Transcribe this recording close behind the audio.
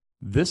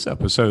This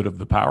episode of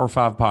the Power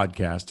 5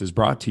 podcast is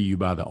brought to you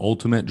by the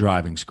Ultimate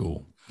Driving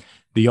School.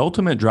 The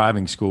Ultimate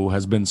Driving School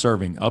has been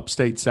serving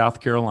upstate South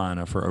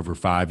Carolina for over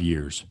 5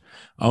 years.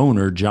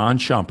 Owner John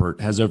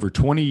Schumpert has over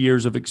 20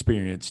 years of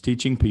experience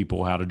teaching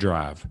people how to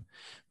drive.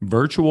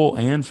 Virtual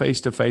and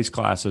face-to-face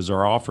classes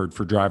are offered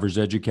for driver's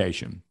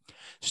education.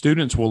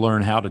 Students will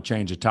learn how to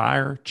change a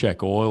tire,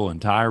 check oil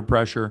and tire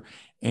pressure,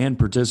 and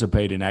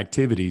participate in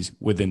activities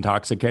with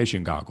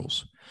intoxication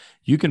goggles.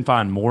 You can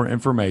find more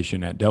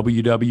information at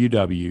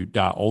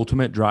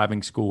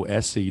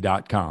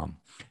www.ultimatedrivingschoolsc.com.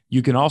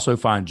 You can also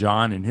find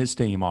John and his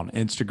team on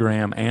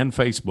Instagram and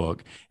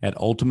Facebook at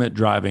Ultimate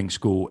Driving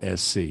School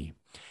SC.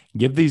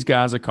 Give these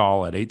guys a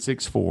call at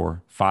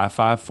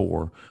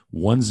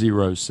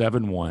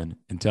 864-554-1071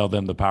 and tell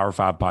them the Power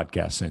 5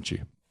 podcast sent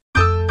you.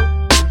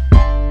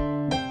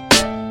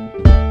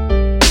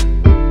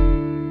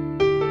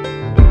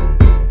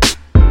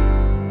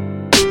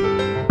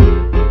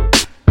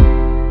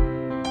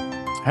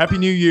 Happy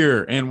New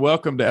Year and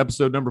welcome to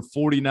episode number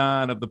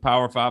 49 of the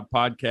Power 5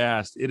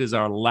 podcast. It is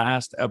our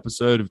last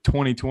episode of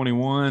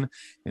 2021,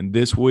 and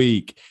this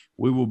week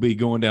we will be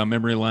going down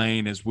memory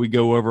lane as we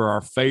go over our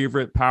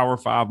favorite Power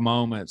 5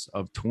 moments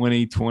of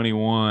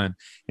 2021.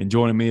 And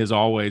joining me as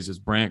always is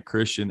Brant,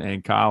 Christian,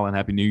 and Colin.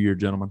 Happy New Year,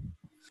 gentlemen.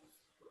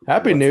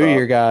 Happy New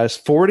Year, guys.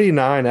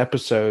 49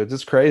 episodes.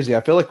 It's crazy.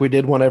 I feel like we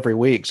did one every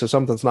week, so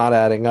something's not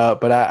adding up.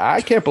 But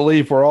I can't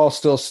believe we're all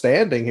still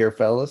standing here,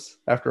 fellas,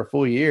 after a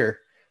full year.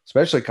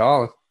 Especially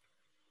Colin.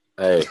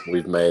 Hey,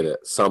 we've made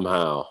it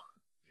somehow.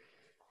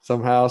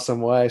 Somehow,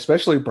 some way.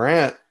 Especially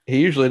Brant.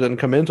 He usually doesn't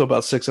come in until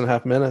about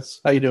 6.5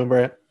 minutes. How you doing,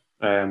 Brant?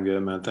 Hey, I'm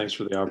good, man. Thanks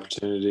for the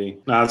opportunity.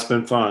 No, it's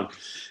been fun.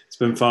 It's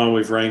been fun.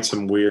 We've ranked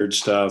some weird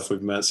stuff.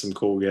 We've met some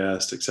cool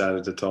guests.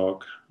 Excited to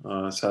talk.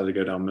 Excited to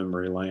go down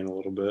memory lane a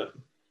little bit.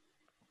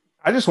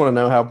 I just want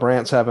to know how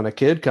Brant's having a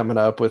kid coming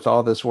up with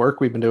all this work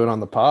we've been doing on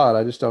the pod.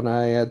 I just don't know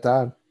how he had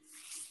time.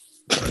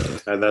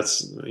 And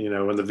that's,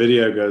 when the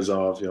video goes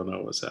off, you'll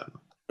know what's happening.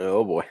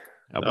 Oh, boy.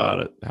 How about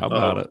it? How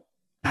about it?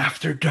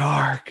 After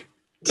dark.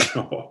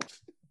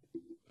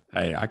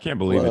 Hey, I can't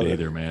believe it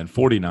either, man.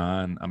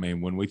 49. I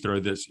mean, when we throw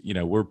this,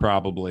 we're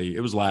probably,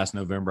 it was last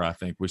November, I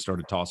think we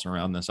started tossing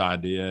around this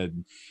idea.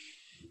 And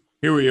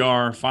here we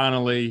are,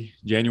 finally,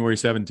 January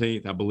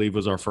 17th, I believe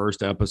was our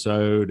first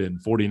episode.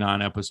 And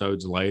 49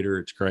 episodes later,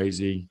 it's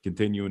crazy,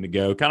 continuing to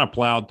go. Kind of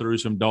plowed through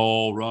some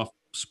dull, rough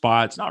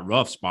spots, not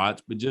rough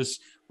spots, but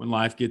just when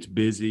life gets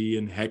busy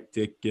and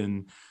hectic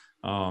and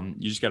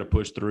you just got to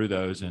push through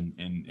those.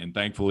 And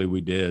thankfully we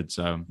did.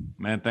 So,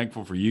 man,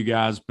 thankful for you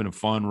guys. It's been a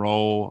fun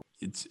roll.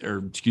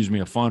 A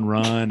fun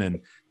run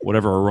and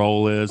whatever a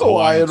roll is.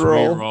 Hawaiian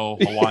roll.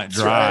 Hawaiian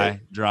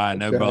dry,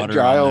 no butter.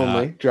 Dry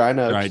only. Dry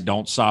nuts. Right.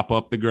 Don't sop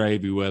up the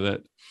gravy with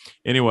it.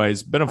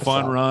 Anyways, been a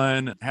fun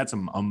run. Had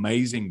some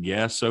amazing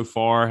guests so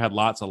far. Had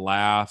lots of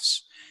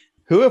laughs.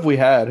 Who have we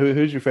had?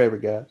 Who's your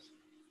favorite guest?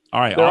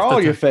 All right. They're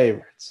all your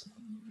favorites.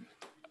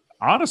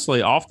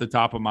 Honestly, off the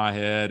top of my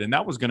head, and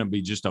that was going to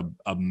be just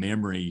a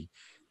memory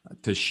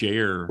to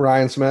share.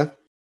 Ryan Smith.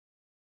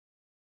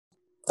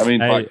 I mean,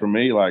 like for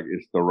me, like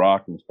it's The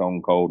Rock and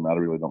Stone Cold, and I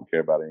really don't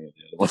care about any of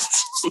the other ones.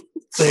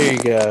 There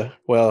you go.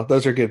 Well,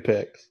 those are good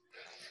picks.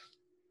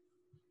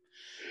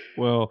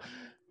 Well,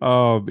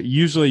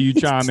 usually you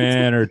chime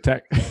in or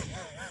text.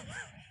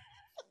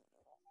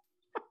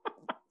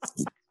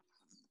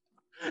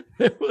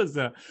 It was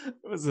a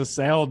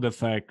sound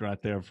effect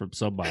right there from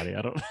somebody.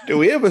 I don't. Do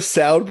we have a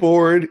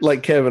soundboard?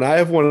 Like Kevin, I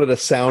have wanted a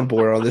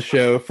soundboard on the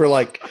show for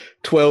like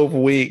 12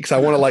 weeks.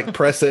 I want to like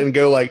press it and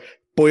go like,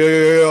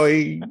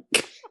 boy.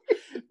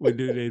 We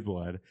do need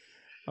one.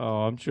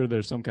 Oh, I'm sure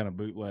there's some kind of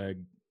bootleg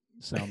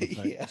sound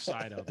effect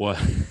side of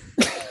what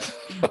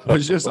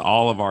was just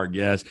all of our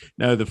guests.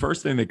 No, the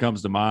first thing that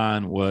comes to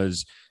mind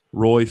was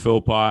Roy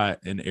Philpott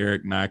and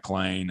Eric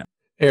McLean.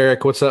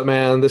 Eric, what's up,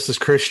 man? This is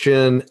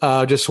Christian.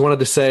 Just wanted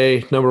to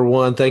say, number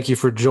one, thank you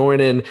for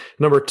joining.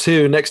 Number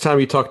two, next time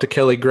you talk to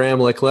Kelly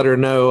Gramlich, let her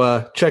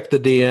know, check the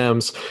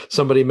DMs.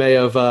 Somebody may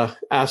have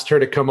asked her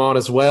to come on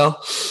as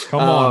well. Come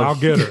on, I'll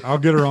get her. I'll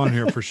get her on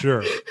here for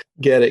sure.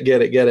 Get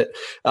it.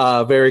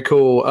 Very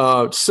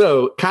cool.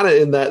 So kind of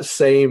in that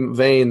same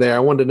vein there, I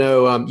wanted to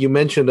know, you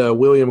mentioned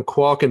William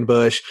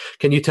Qualkenbush.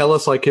 Can you tell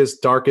us like his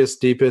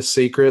darkest, deepest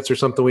secrets or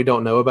something we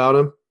don't know about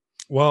him?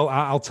 Well,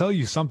 I'll tell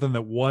you something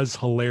that was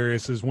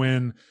hilarious is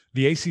when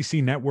the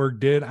ACC network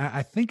did,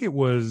 I think it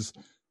was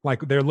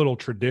like their little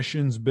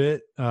traditions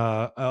bit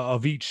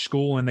of each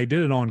school, and they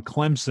did it on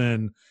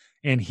Clemson,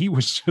 and he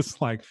was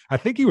just like, I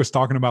think he was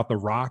talking about the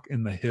Rock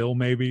and the Hill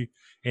maybe,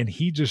 and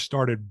he just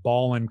started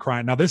bawling,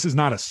 crying. Now, this is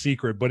not a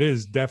secret, but it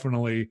is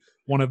definitely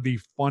one of the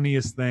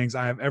funniest things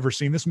I have ever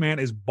seen. This man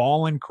is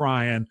bawling,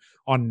 crying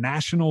on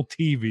national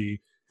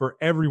TV for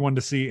everyone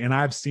to see. And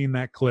I've seen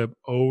that clip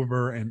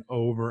over and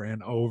over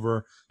and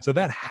over. So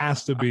that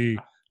has to be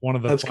one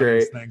of the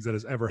funniest things that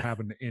has ever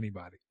happened to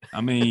anybody.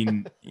 I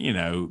mean,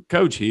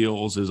 Coach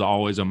Heels is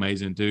always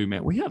amazing too,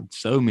 man. We have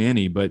so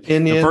many, but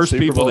the first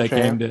people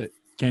that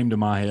came to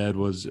my head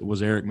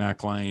was Eric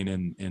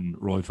McLean and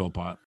Roy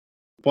Philpott.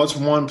 What's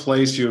one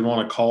place you would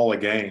want to call a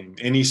game?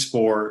 Any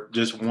sport,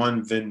 just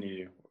one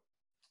venue.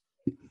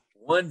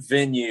 One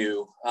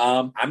venue.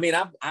 I mean,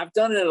 I've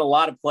done it at a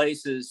lot of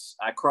places.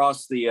 I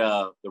crossed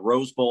the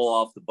Rose Bowl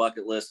off the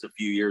bucket list a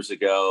few years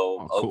ago.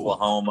 Oh, cool.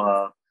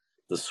 Oklahoma,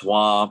 the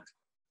Swamp,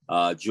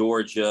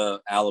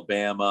 Georgia,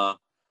 Alabama.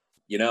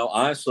 You know,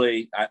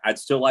 honestly, I'd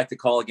still like to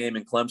call a game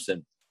in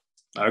Clemson.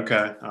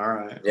 Okay, all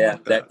right. Yeah,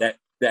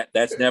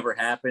 that's never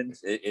happened.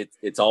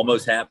 It's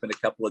almost happened a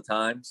couple of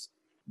times,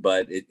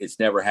 but it's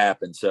never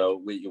happened. So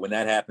when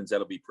that happens,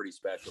 that'll be pretty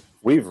special.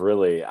 We've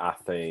really, I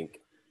think,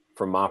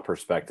 from my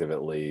perspective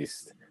at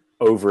least,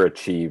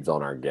 overachieved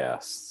on our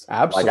guests.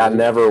 Absolutely. Like I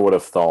never would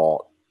have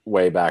thought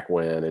way back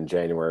when in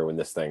January when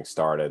this thing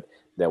started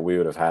that we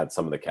would have had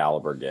some of the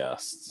caliber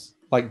guests.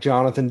 Like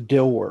Jonathan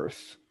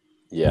Dilworth.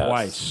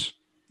 Yes.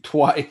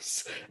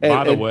 Twice.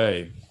 By the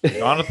way,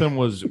 Jonathan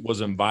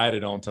was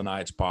invited on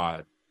tonight's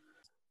pod.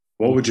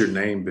 What would your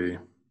name be?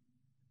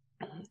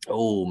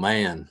 Oh,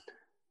 man.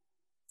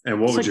 And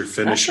what would your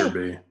finisher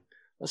be?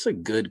 That's a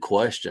good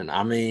question.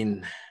 I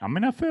mean,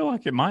 I feel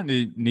like it might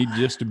need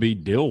just to be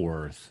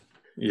Dilworth.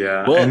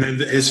 Yeah, well, and then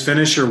his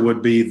finisher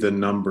would be the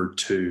number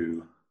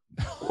 2.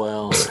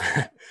 Well,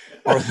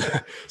 or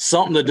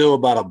something to do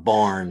about a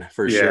barn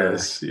for sure.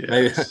 Yes.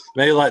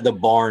 Maybe like the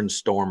barn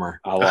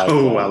stormer. I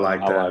like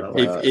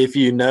that. If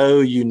you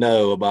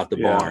know about the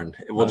barn,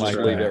 we'll just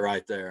leave it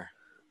right there.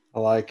 I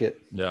like it.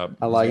 Yeah.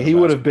 I like it. He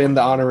would have been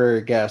the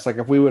honorary guest. Like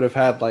if we would have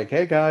had like,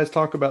 hey guys,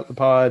 talk about the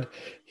pod.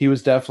 He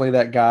was definitely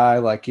that guy.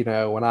 Like, you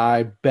know, when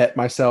I bet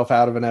myself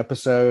out of an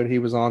episode, he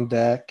was on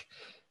deck.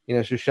 You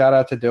know, so shout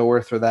out to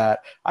Dilworth for that.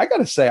 I got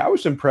to say, I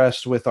was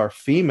impressed with our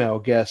female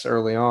guests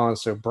early on.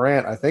 So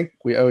Brant, I think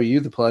we owe you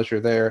the pleasure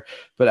there.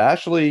 But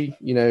Ashley,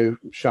 you know,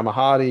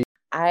 Shamahadi.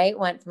 I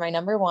went for my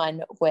number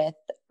 1 with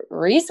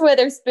Reese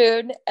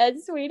Witherspoon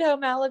and Sweet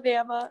Home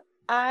Alabama.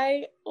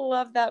 I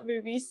love that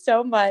movie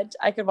so much.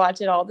 I could watch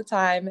it all the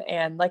time.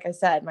 And like I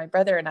said, my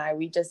brother and I,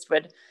 we'd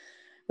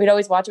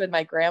always watch it with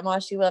my grandma.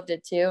 She loved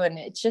it too. And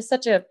it's just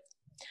such a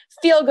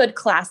feel-good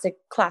classic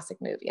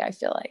movie, I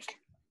feel like.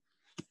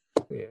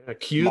 Yeah,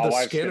 cue the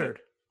Skinner.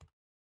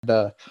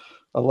 The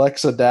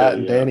Alexa Dat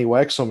and Danny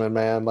Wexelman,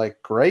 man,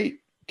 like great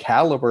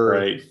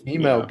caliber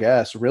female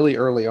guests really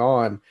early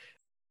on.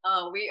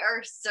 Oh, we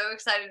are so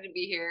excited to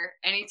be here.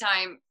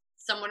 Anytime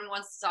someone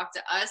wants to talk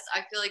to us,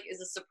 I feel like is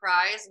a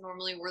surprise.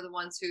 Normally we're the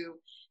ones who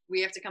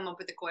we have to come up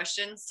with the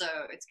questions. So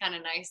it's kind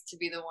of nice to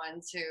be the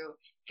ones who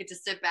get to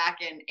sit back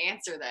and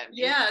answer them.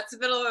 Yeah, it's a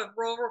bit of a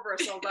role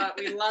reversal, but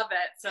we love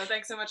it. So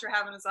thanks so much for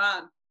having us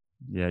on.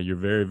 Yeah, you're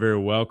very, very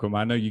welcome.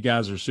 I know you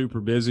guys are super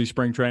busy,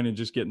 spring training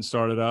just getting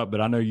started up, but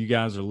I know you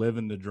guys are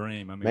living the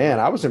dream. I mean, man,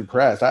 I was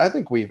impressed. I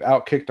think we've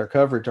outkicked our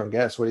coverage on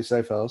guests. What do you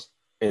say, fellas?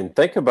 And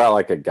think about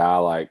like a guy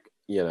like,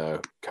 you know,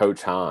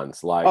 Coach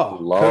Hines, like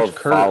love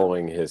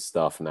following his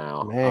stuff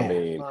now. Man. I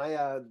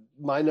mean,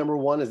 my number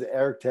 1 is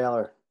Eric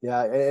Taylor.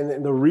 Yeah,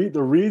 and the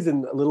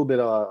reason a little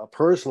bit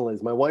personal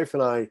is my wife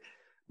and I,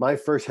 my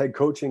first head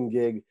coaching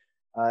gig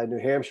in New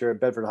Hampshire at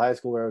Bedford High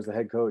School where I was the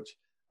head coach.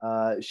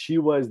 She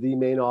was the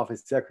main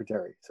office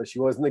secretary, so she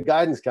wasn't the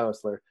guidance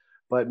counselor.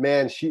 But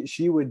man,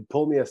 she would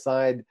pull me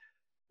aside.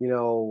 You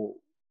know,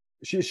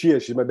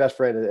 she's my best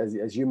friend,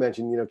 as you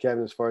mentioned. You know,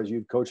 Kevin, as far as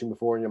you coaching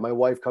before, you know, my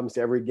wife comes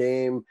to every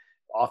game.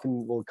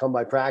 Often will come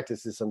by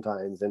practices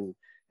sometimes, and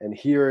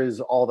hears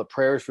all the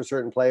prayers for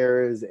certain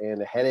players and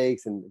the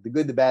headaches and the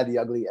good, the bad, the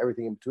ugly,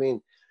 everything in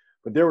between.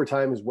 But there were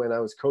times when I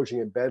was coaching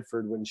at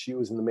Bedford when she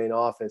was in the main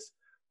office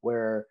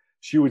where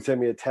she would send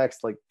me a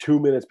text like 2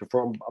 minutes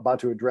before I'm about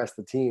to address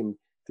the team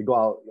to go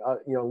out,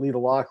 you know, leave the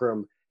locker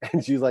room.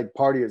 And she's like,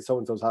 party at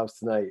so-and-so's house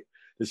tonight.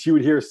 So she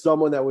would hear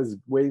someone that was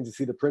waiting to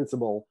see the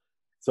principal.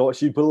 So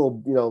she put a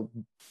little, you know,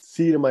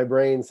 seed in my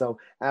brain. So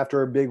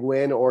after a big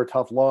win or a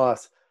tough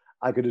loss,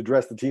 I could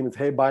address the team and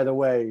say, hey, by the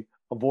way,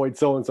 avoid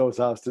so-and-so's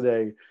house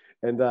today.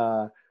 And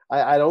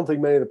I don't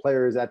think many of the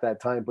players at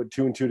that time put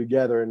 2 and 2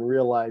 together and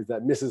realized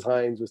that Mrs.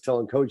 Hines was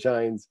telling Coach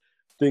Hines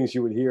things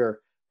you would hear.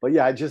 But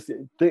yeah, I just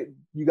think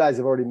you guys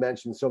have already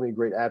mentioned so many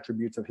great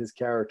attributes of his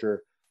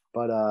character.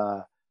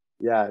 But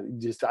yeah,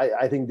 just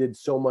I think did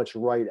so much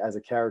right as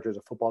a character, as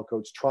a football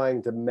coach,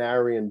 trying to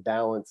marry and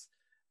balance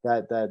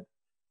that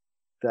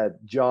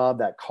job,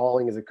 that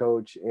calling as a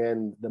coach,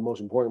 and the most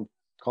important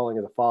calling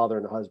as a father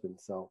and a husband.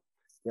 So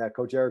yeah,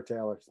 Coach Eric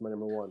Taylor is my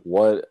number 1.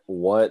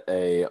 What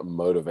a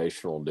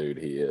motivational dude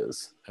he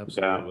is.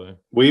 Absolutely.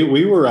 Yeah.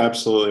 We were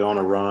absolutely on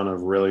a run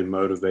of really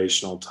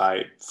motivational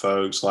type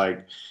folks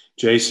like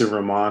Jason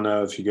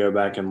Romano. If you go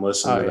back and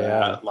listen to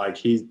that, like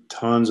he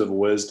tons of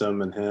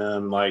wisdom in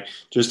him, like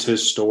just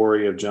his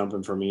story of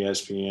jumping from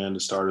ESPN to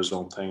start his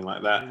own thing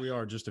like that. Here we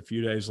are just a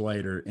few days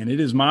later, and it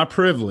is my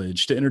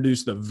privilege to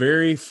introduce the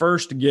very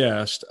first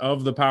guest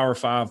of the Power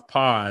 5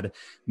 pod,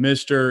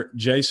 Mr.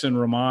 Jason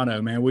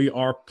Romano. Man, we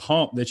are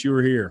pumped that you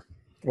were here.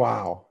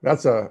 Wow,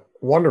 that's a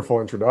wonderful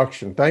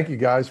introduction. Thank you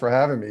guys for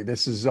having me.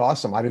 This is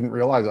awesome. I didn't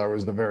realize I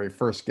was the very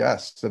first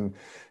guest. And,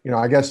 you know,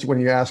 I guess when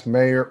you ask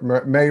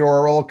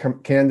mayoral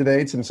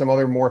candidates and some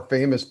other more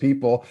famous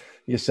people,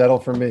 You settle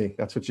for me.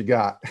 That's what you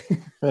got.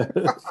 But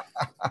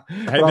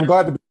I'm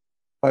glad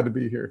to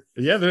be here.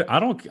 Yeah, I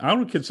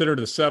don't consider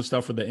the sub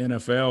stuff for the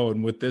NFL,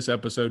 and with this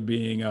episode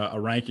being a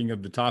ranking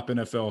of the top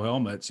NFL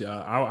helmets,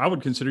 I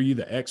would consider you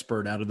the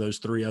expert out of those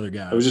three other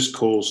guys. It was just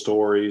cool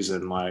stories,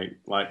 and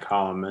like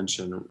Colin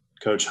mentioned,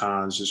 Coach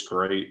Hines, just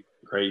great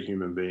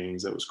human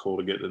beings. It was cool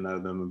to get to know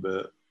them a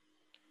bit.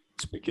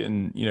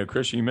 Speaking,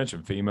 Christian, you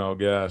mentioned female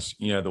guests.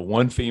 The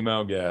one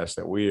female guest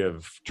that we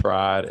have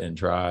tried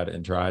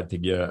to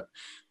get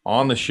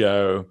on the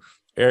show,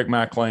 Eric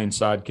McLean's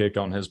sidekick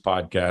on his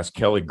podcast,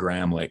 Kelly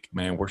Gramlich.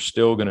 Man, we're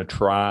still going to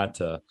try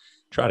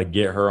to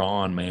get her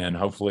on, man.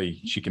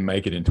 Hopefully she can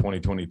make it in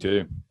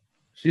 2022.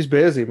 She's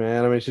busy,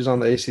 man. I mean, she's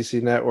on the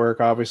ACC network,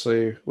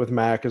 obviously with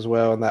Mac as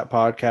well in that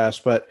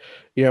podcast. But,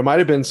 it might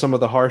have been some of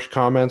the harsh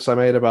comments I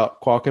made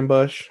about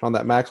Qualkenbush on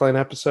that McLean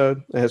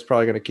episode. It's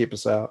probably going to keep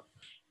us out.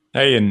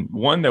 Hey, and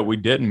one that we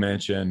didn't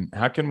mention,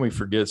 how can we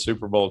forget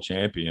Super Bowl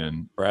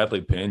champion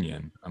Bradley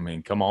Pinion? I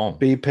mean, come on.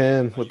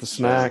 B-Pin with the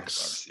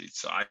snacks.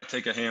 So I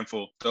take a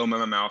handful, throw them in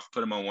my mouth, put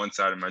them on one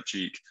side of my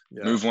cheek,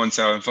 move one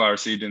sunflower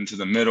seed into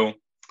the middle,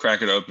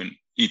 crack it open,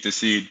 eat the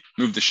seed,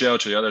 move the shell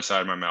to the other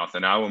side of my mouth,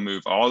 and I will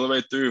move all the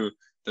way through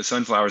the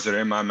sunflowers that are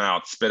in my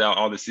mouth, spit out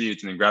all the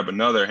seeds, and then grab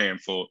another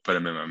handful, put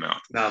them in my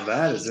mouth. Now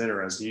that is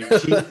interesting. You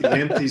keep the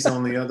empties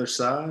on the other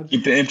side?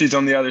 Keep the empties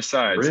on the other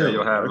side. Really? So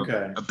you'll have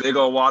a big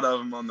old wad of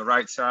them on the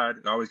right side.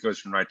 It always goes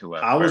from right to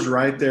left. I was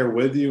right there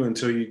with you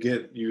until you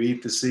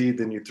eat the seed,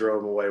 then you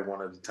throw them away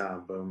one at a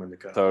time. Boom, in the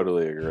cup.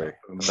 Totally agree.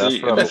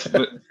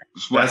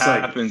 What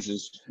happens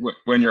is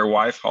when your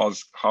wife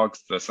hogs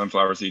the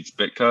sunflower seed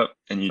spit cup,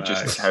 and you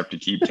just have to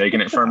keep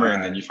taking it from her,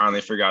 and then you finally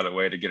figure out a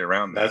way to get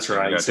around that. That's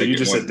right. So you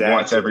just adapt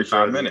once every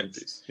 5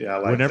 minutes. Yeah, I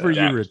like whenever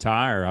that. you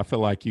retire, I feel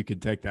like you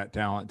could take that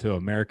talent to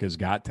America's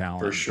Got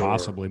Talent and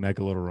possibly make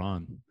a little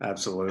run.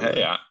 Absolutely.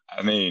 Hey,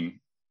 I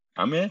mean,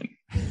 I'm in.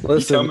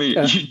 Listen,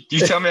 you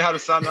tell me how to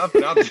sign up,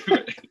 and I'll do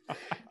it.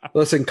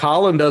 Listen,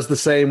 Colin does the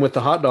same with the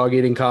hot dog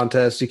eating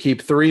contest. You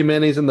keep 3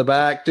 minis in the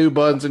back, 2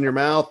 buns in your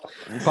mouth,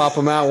 pop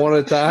them out one at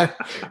a time.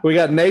 We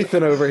got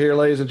Nathan over here,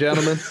 ladies and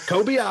gentlemen.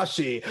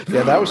 Kobayashi.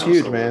 Yeah, that was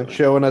huge, man.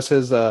 Showing us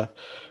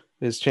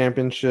his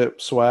championship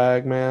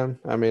swag, man.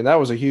 I mean, that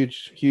was a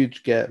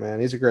huge get,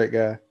 man. He's a great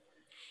guy.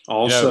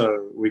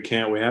 Also, we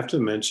have to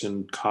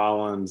mention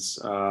Colin's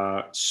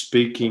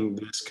speaking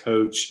this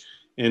coach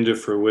into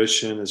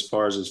fruition as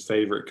far as his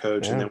favorite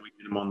coach. And then we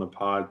get him on the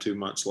pod 2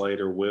 months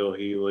later, Will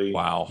Healy.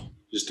 Wow.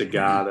 Just a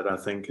guy that I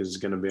think is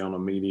going to be on a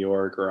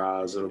meteoric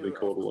rise. It'll be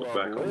cool to look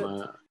back on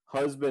that.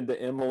 Husband to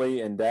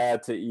Emily and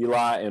dad to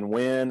Eli and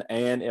Wynn.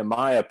 And in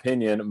my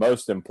opinion,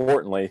 most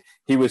importantly,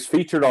 he was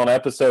featured on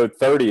episode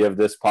 30 of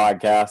this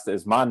podcast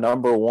as my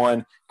number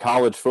one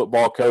college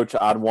football coach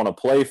I'd want to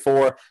play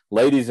for.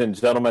 Ladies and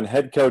gentlemen,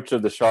 head coach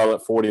of the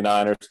Charlotte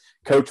 49ers,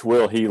 Coach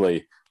Will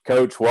Healy.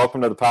 Coach,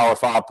 welcome to the Power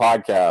 5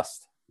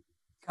 podcast.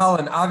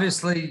 Colin,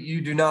 obviously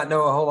you do not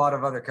know a whole lot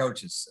of other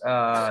coaches.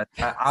 I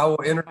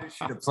will introduce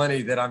you to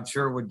plenty that I'm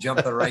sure would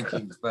jump the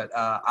rankings, but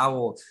I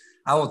will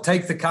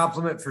take the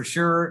compliment for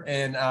sure,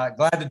 and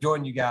glad to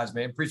join you guys,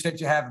 man. Appreciate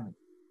you having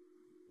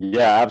me.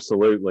 Yeah,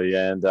 absolutely.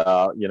 And, like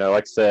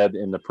I said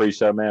in the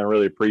pre-show, man,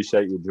 really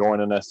appreciate you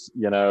joining us,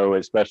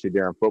 especially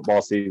during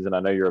football season.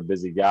 I know you're a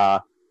busy guy.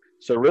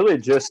 So really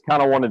just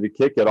kind of wanted to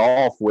kick it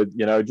off with,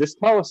 just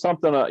tell us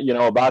something,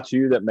 about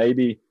you that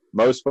maybe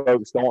most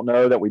folks don't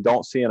know, that we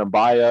don't see in a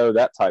bio,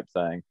 that type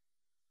thing.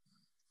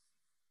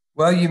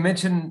 Well, you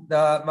mentioned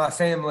my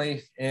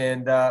family,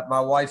 and my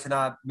wife and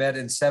I met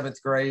in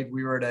 7th grade.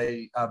 We were at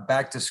a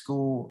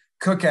back-to-school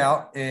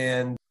cookout,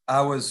 and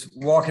I was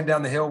walking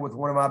down the hill with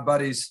one of my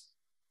buddies,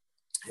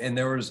 and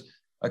there was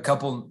a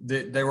couple –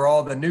 they were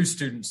all the new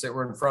students that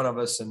were in front of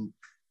us, and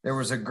there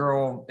was a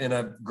girl in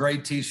a gray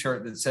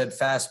T-shirt that said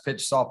fast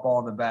pitch softball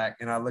in the back,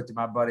 and I looked at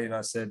my buddy and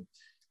I said,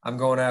 I'm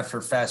going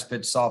after fast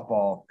pitch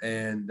softball.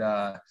 And,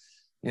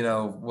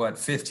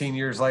 15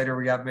 years later,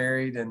 we got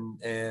married,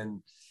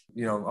 and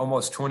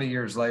almost 20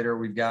 years later,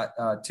 we've got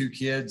 2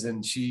 kids,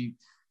 and she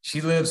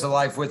lives the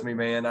life with me,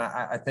 man.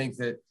 I think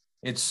that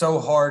it's so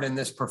hard in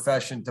this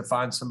profession to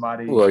find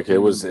somebody. Look, it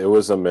was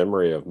a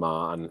memory of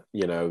mine,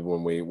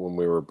 when we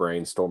were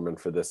brainstorming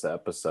for this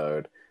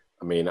episode.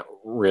 I mean,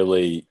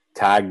 really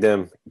tagged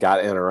him,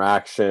 got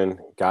interaction,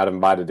 got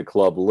invited to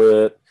Club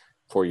Lit.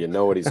 Before you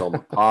know it, he's on the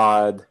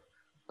pod.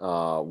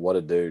 What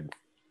a dude.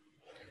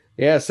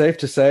 Yeah, safe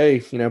to say,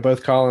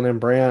 both Colin and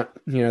Brant,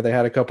 they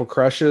had a couple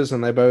crushes,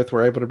 and they both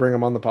were able to bring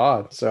them on the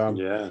pod. So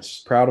I'm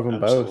proud of them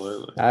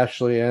both,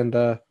 Ashley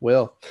and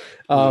Will.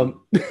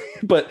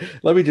 But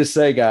let me just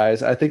say,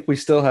 guys, I think we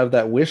still have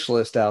that wish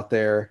list out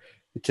there.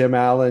 Tim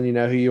Allen, you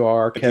know who you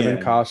are. Kevin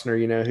Costner,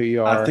 you know who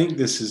you are. I think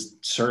this is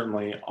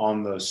certainly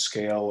on the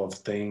scale of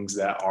things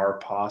that are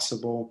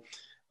possible,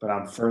 but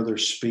I'm further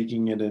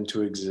speaking it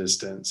into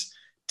existence.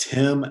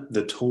 Tim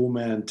the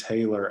Toolman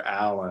Taylor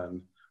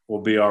Allen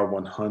will be our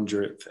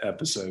 100th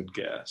episode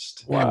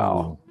guest.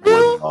 Wow.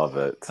 I love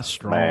it. That's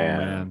strong,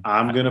 man.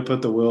 I'm going to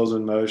put the wheels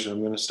in motion.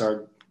 I'm going to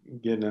start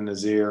getting in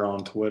his ear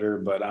on Twitter,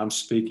 but I'm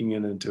speaking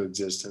it into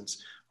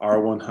existence. our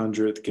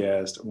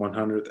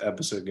 100th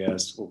episode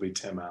guest will be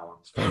Tim Allen.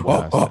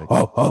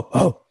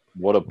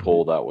 What a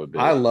pull that would be.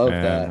 I love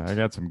Man, that. I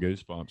got some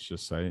goosebumps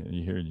just saying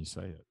you hearing you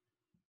say it.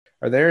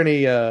 Are there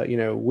any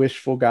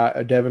wishful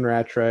guy, Devin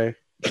Rattray?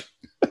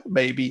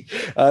 Maybe.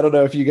 I don't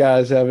know if you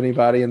guys have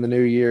anybody in the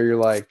new year you're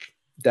like,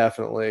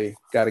 definitely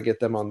got to get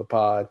them on the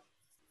pod.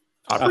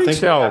 I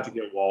think we have to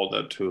get Walt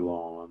up too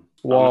long.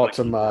 Walt's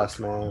a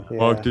must, man. Yeah.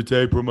 Mark the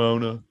tape,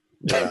 Ramona.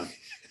 Yeah.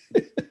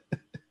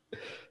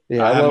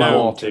 Yeah, I have my own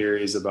Walter.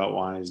 theories about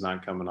why he's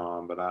not coming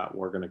on, but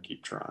we're going to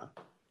keep trying.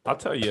 I'll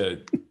tell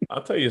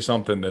you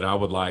something that I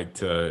would like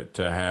to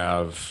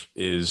have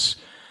is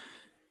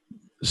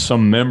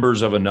some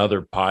members of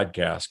another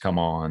podcast come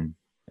on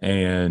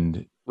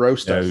and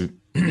roast us.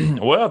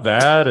 Well,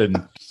 that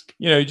and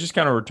you just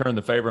kind of return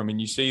the favor. I mean,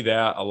 you see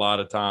that a lot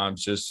of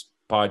times, just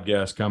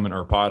podcasts coming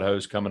or pod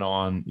hosts coming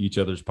on each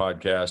other's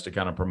podcast to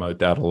kind of promote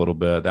that a little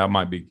bit. That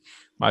might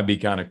be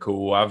kind of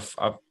cool. I've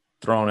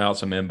thrown out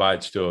some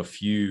invites to a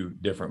few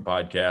different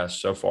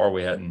podcasts. So far,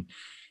 we hadn't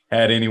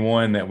had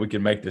anyone that we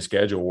could make the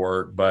schedule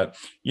work, but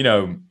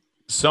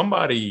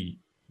somebody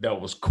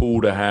that was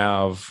cool to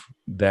have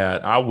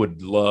that I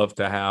would love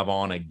to have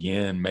on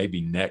again,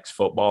 maybe next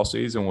football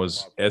season,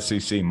 was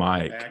SEC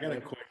Mike. Hey, I got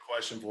a quick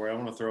question for you. I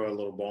want to throw a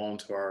little bone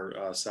to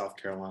our South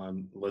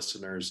Carolina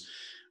listeners.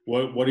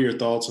 What are your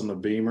thoughts on the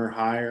Beamer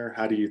hire?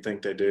 How do you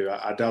think they do?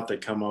 I doubt they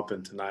come up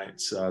in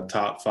tonight's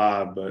top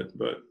five, but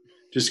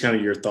just kind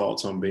of your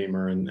thoughts on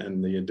Beamer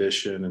and the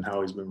addition and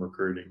how he's been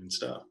recruiting and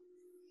stuff.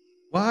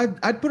 Well,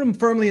 I'd put him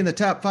firmly in the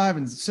top five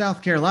in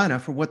South Carolina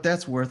for what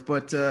that's worth.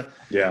 But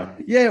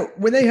yeah,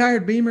 when they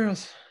hired Beamer,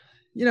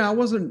 I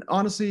wasn't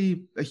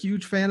honestly a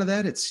huge fan of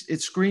that. It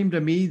screamed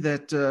to me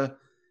that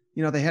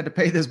they had to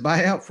pay this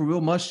buyout for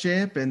Will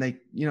Muschamp, and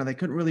they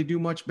couldn't really do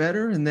much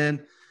better. And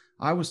then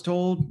I was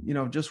told,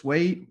 just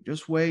wait.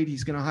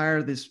 He's going to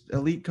hire this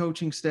elite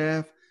coaching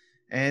staff,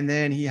 and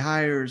then he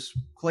hires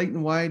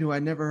Clayton White, who I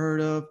never heard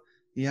of.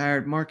 He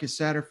hired Marcus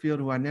Satterfield,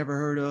 who I never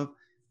heard of.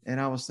 And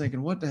I was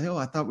thinking, what the hell?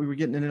 I thought we were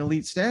getting an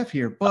elite staff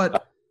here.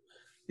 But,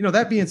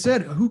 that being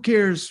said, who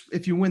cares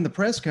if you win the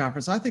press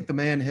conference? I think the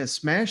man has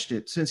smashed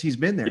it since he's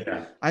been there.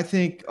 Yeah. I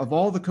think of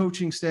all the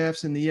coaching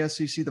staffs in the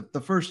SEC,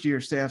 the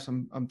first-year staffs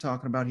I'm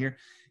talking about here,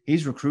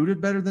 he's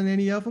recruited better than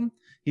any of them.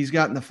 He's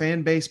gotten the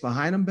fan base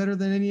behind him better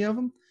than any of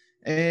them.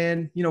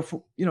 And,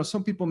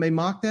 some people may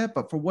mock that,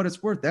 but for what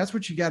it's worth, that's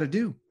what you got to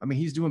do. I mean,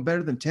 he's doing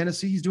better than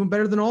Tennessee. He's doing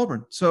better than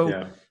Auburn. So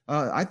yeah.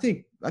 I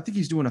think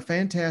he's doing a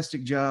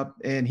fantastic job,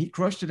 and he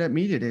crushed it at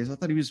media days. I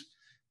thought he was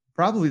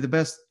probably the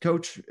best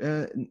coach,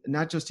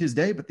 not just his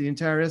day, but the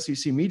entire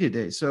SEC media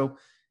day. So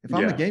if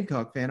I'm a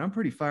Gamecock fan, I'm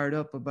pretty fired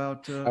up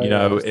about, and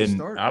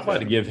I'd like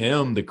to give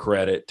him the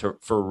credit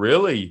for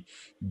really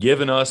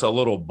giving us a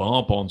little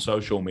bump on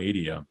social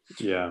media.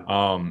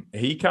 Yeah.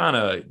 He kind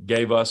of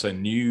gave us a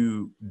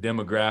new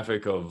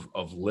demographic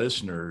of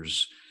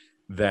listeners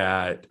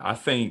that I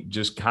think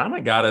just kind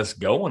of got us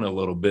going a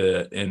little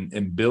bit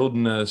and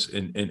building us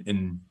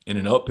in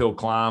an uphill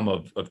climb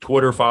of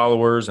Twitter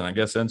followers and I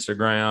guess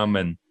Instagram,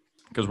 and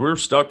because we were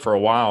stuck for a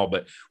while,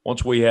 but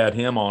once we had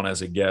him on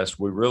as a guest,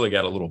 we really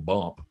got a little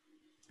bump.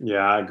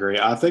 Yeah, I agree.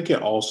 I think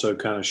it also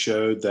kind of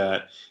showed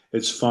that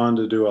it's fun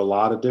to do a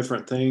lot of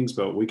different things,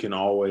 but we can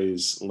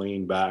always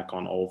lean back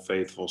on Old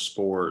Faithful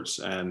sports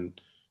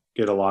and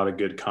get a lot of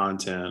good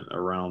content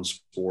around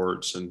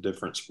sports and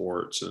different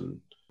sports. And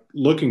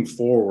looking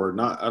forward,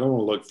 I don't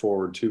want to look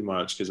forward too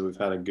much because we've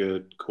had a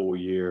good, cool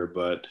year,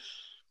 but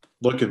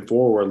looking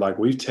forward, like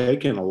we've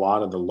taken a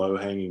lot of the low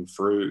hanging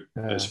fruit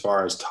as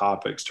far as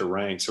topics to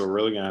rank. So we're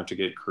really going to have to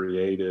get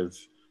creative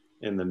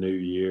in the new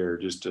year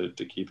just to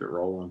keep it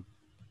rolling.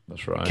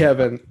 That's right.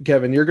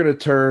 Kevin, you're going to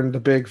turn the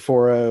big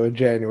 4-0 in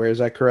January. Is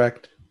that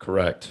correct?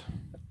 Correct.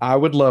 I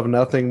would love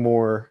nothing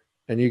more,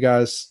 and you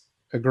guys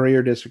agree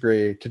or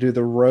disagree, to do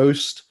the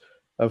roast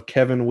of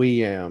Kevin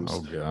Williams. Oh,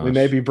 gosh. We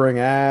maybe bring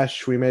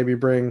Ash. We maybe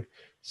bring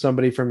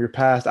somebody from your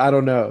past. I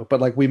don't know.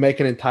 But we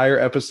make an entire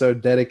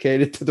episode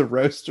dedicated to the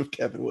roast of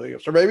Kevin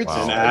Williams. Or maybe it's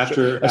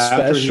after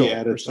he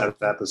edits that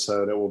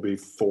episode, it will be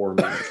 4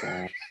 minutes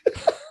long.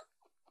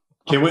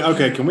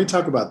 Can we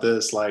talk about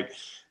this? Like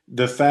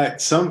the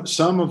fact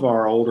some of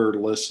our older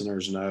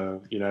listeners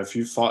know, if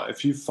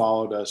you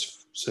followed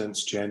us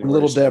since January,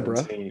 little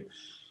Deborah,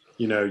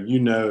 you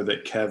know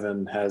that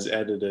Kevin has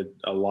edited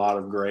a lot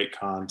of great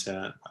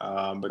content.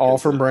 All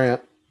from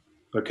Brant.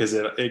 Because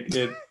it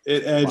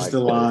edged the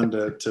line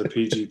to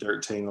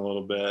PG-13 a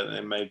little bit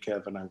and made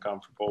Kevin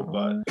uncomfortable.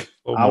 But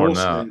I will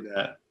say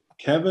that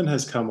Kevin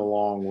has come a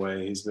long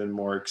way. He's been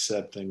more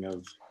accepting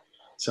of.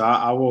 So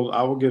I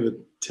will give a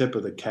tip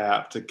of the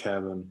cap to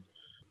Kevin.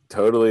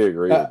 Totally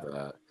agree with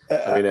that.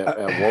 I mean,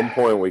 at one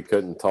point we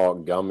couldn't talk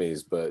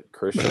gummies, but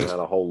Christian had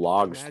a whole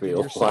log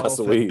spiel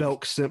last week.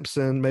 Belk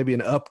Simpson, maybe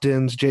an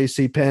Upton's,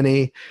 J.C.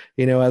 Penney,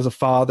 as a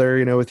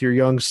father, with your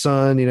young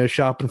son,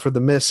 shopping for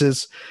the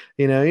missus,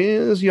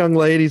 those young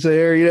ladies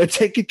there,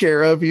 taking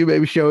care of you,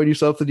 maybe showing you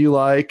something you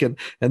like. And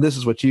this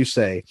is what you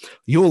say.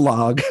 You'll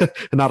log,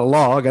 not a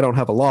log. I don't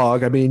have a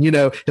log. I mean,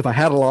 if I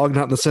had a log,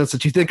 not in the sense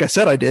that you think I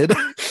said I did,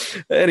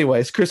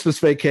 Anyways, Christmas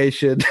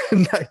Vacation,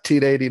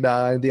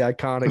 1989, the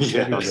iconic.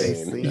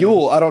 Yeah,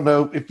 Yule. I don't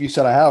know if you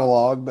said I have a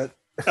log, but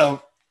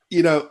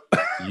you know,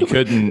 you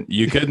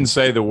couldn't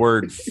say the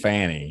word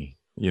Fanny.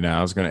 You know,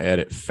 I was going to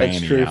edit Fanny.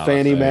 That's true. Out,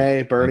 Fannie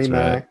Mae, Bernie That's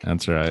Mac. Right.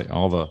 That's right.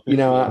 All the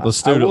the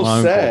student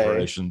loan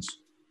corporations.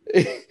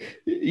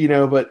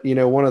 But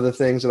one of the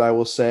things that I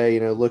will say,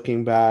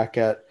 looking back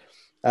at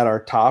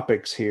our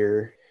topics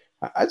here,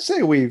 I'd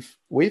say we've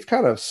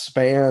kind of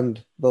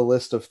spanned the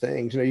list of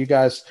things. You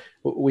guys,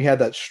 we had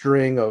that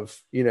string of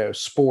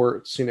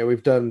sports.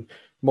 We've done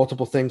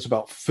multiple things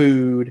about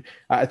food.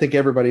 I think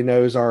everybody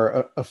knows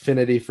our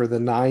affinity for the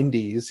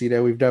 90s.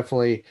 We've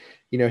definitely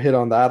hit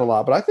on that a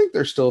lot, but I think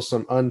there's still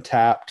some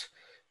untapped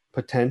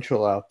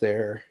potential out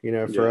there,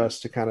 for us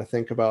to kind of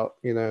think about,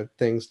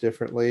 things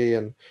differently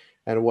and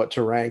what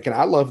to rank. And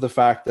I love the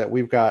fact that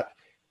we've got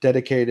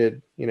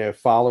dedicated,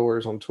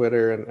 followers on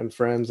Twitter and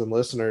friends and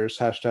listeners,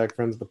 hashtag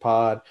friends of the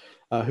pod,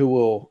 who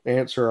will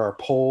answer our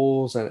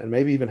polls and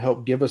maybe even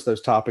help give us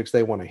those topics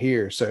they want to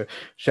hear. So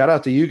shout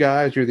out to you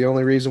guys. You're the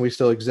only reason we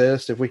still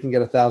exist. If we can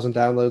get 1,000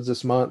 downloads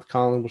this month,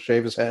 Colin will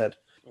shave his head.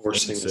 Or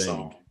sing a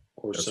song.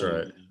 Or That's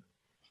right.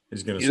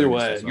 He's going to either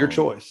way, your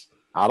choice.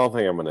 I don't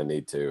think I'm going to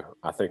need to.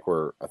 I think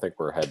we're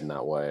heading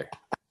that way.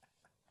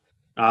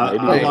 Maybe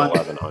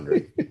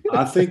 1,100.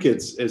 I think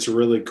it's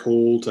really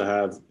cool to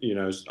have,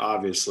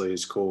 obviously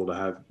it's cool to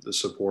have the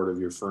support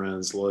of your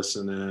friends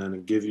listen in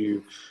and give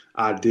you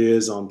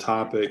ideas on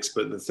topics.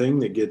 But the thing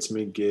that gets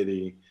me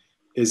giddy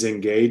is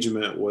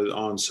engagement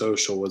on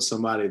social with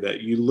somebody that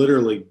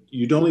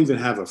you don't even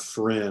have a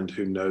friend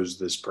who knows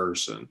this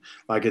person.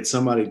 Like it's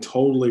somebody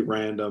totally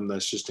random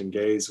that's just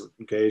engaged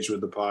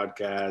with the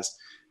podcast,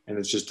 and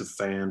it's just a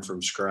fan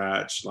from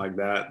scratch. Like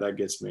that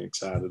gets me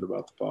excited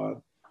about the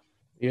pod.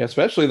 Yeah,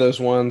 especially those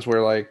ones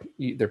where like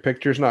their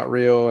picture's not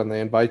real and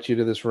they invite you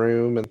to this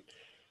room and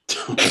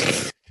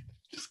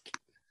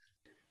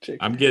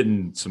I'm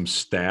getting some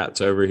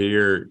stats over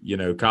here.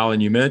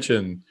 Colin, you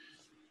mentioned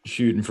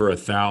shooting for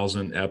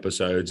 1,000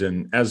 episodes,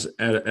 and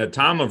at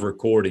time of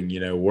recording,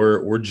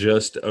 we're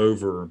just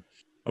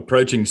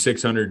approaching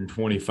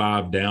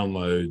 625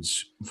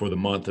 downloads for the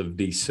month of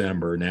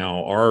December.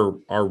 Now,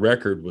 our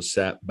record was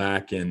set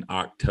back in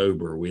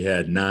October. We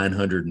had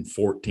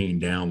 914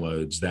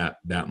 downloads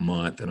that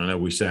month, and I know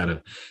we set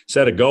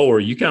a goal, or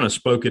you kind of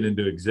spoke it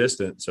into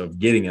existence, of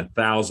getting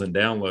 1,000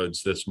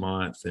 downloads this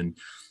month. And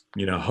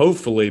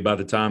hopefully by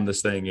the time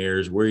this thing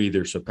airs, we're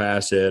either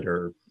surpass it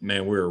or,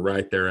 man, we're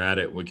right there at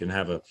it. We can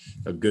have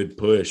a good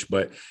push.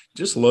 But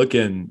just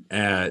looking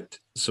at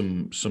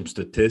some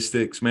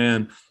statistics,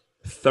 man,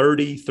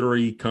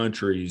 33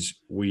 countries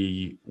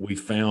we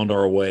found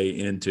our way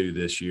into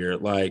this year.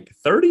 Like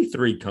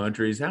 33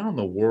 countries. How in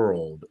the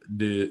world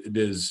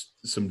does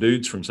some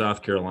dudes from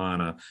South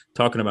Carolina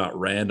talking about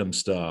random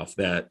stuff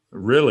that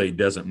really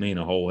doesn't mean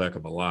a whole heck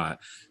of a lot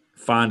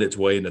find its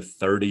way into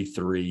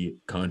 33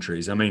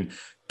 countries? I mean,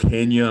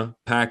 Kenya,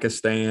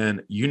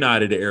 Pakistan,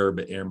 United Arab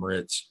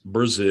Emirates,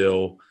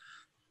 Brazil,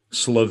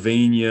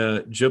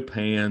 Slovenia,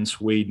 Japan,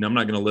 Sweden. I'm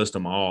not going to list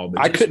them all.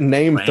 But I couldn't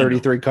name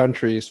 33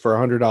 countries for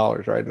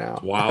 $100 right now.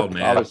 Wild,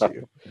 man.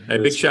 Hey,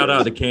 big shout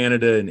out to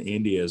Canada and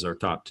India as our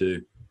top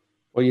two.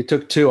 Well, you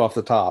took two off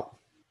the top.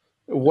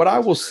 What I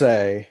will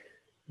say,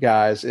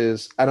 guys,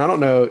 is, and I don't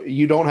know,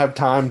 you don't have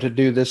time to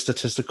do this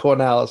statistical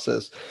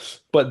analysis,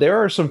 but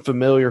there are some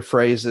familiar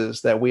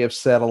phrases that we have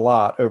said a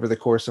lot over the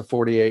course of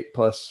 48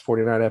 plus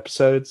 49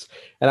 episodes.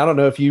 And I don't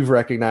know if you've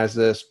recognized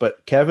this,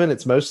 but Kevin,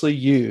 it's mostly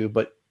you,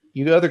 but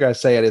you other guys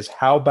say it is,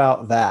 how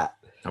about that?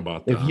 How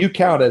about that? If you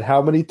counted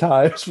how many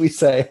times we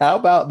say, how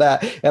about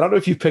that? And I don't know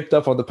if you picked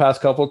up on the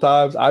past couple of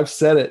times. I've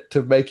said it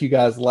to make you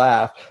guys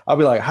laugh. I'll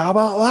be like, how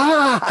about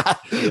that?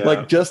 Yeah.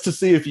 Like just to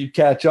see if you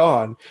catch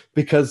on,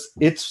 because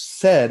it's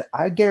said,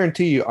 I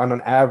guarantee you, on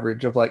an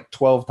average of like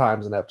 12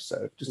 times an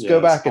episode. Just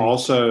go back and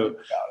also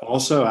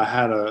I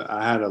had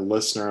a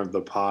listener of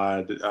the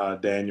pod,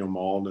 Daniel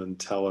Malden,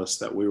 tell us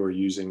that we were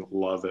using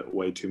love it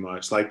way too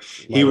much. Like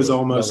he was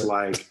almost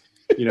like,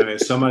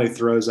 if somebody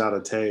throws out a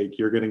take,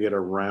 you're going to get a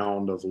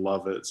round of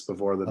love it's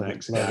before the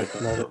next guy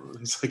comes.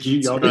 It's like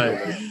y'all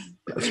know.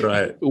 That's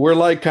right. We're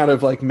like kind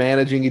of like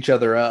managing each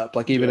other up.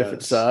 Like even if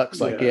it sucks,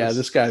 like, yeah,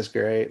 this guy's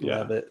great. Yeah.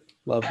 Love it.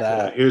 Love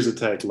that. Yeah, here's a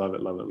text. Love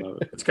it. Love it. Love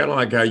it. It's kind of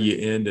like how you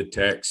end a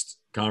text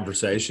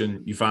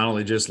conversation. You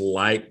finally just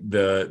like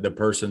the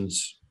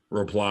person's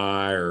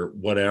reply or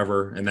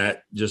whatever, and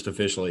that just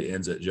officially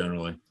ends it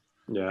generally.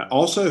 Yeah.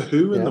 Also,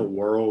 who in the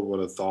world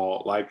would have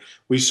thought? Like,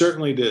 we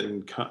certainly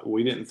didn't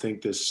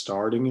think this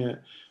starting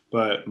it,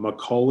 but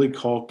Macaulay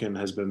Culkin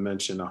has been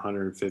mentioned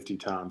 150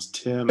 times.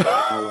 Tim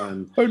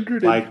Allen,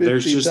 like,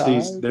 there's just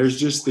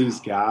these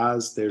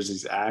guys. There's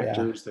these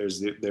actors.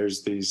 Yeah.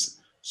 There's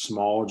these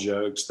small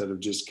jokes that have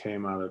just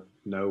came out of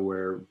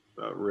nowhere,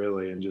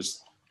 really, and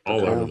just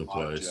all over the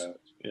place.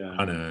 Yeah,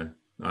 I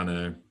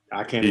know.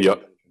 I can't.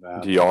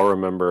 Do y'all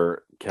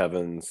remember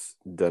Kevin's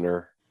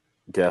dinner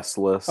guest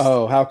list?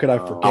 Oh, how could I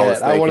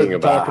forget? I wanted to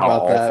talk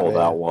about how awful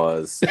that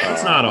was.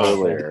 That's not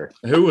awful.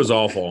 Who was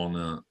awful on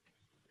that?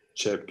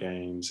 Chip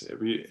Gaines.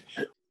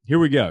 here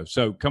we go.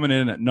 So coming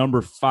in at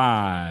number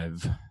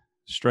 5,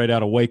 straight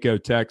out of Waco,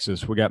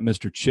 Texas, we got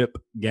Mr. Chip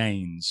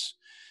Gaines,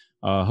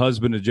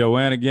 husband of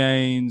Joanna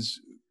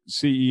Gaines,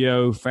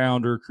 CEO,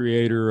 founder,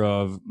 creator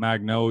of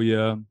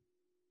Magnolia.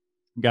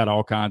 Got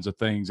all kinds of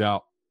things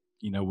out,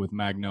 with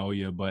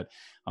Magnolia. But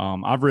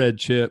I've read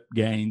Chip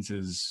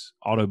Gaines'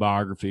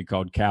 autobiography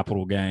called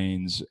Capital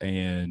Gains.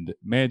 And,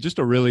 man, just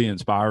a really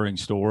inspiring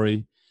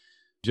story.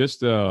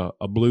 Just a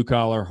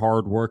blue-collar,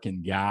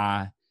 hard-working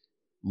guy.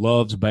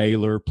 Loves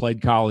Baylor,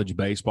 played college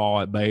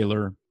baseball at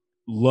Baylor,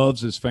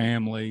 loves his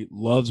family,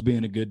 loves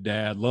being a good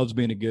dad, loves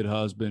being a good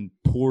husband,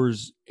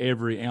 pours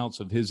every ounce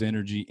of his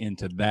energy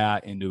into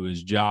that, into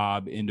his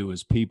job, into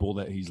his people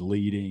that he's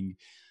leading.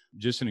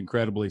 Just an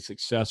incredibly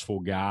successful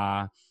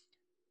guy,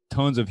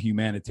 tons of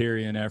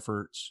humanitarian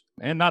efforts,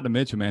 and not to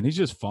mention, man, he's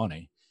just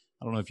funny.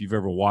 I don't know if you've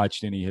ever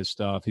watched any of his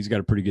stuff. He's got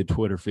a pretty good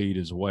Twitter feed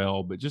as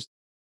well, but just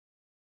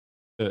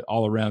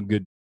all-around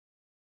good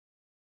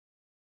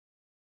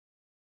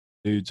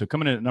dude. So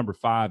coming in at number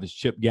 5 is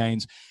Chip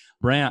Gaines.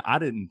 Brant, I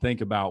didn't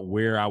think about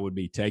where I would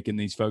be taking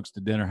these folks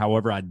to dinner.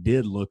 However, I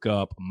did look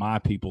up my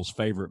people's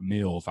favorite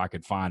meal if I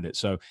could find it.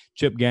 So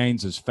Chip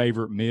Gaines'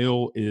 favorite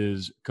meal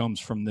comes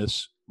from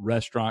this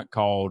restaurant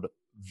called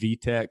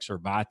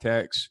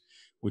Vitex,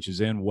 which is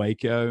in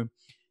Waco.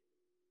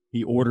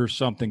 He orders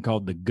something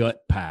called the Gut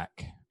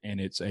Pack,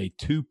 and it's a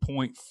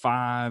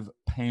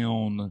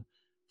 2.5-pound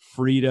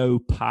Frito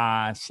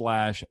pie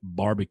 /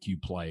 barbecue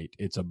plate.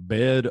 It's a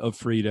bed of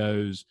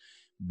Fritos,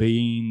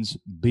 beans,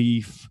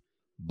 beef,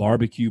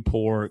 barbecue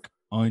pork,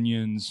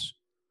 onions,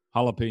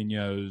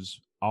 jalapenos,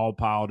 all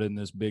piled in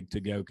this big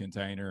to-go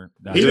container.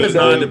 He does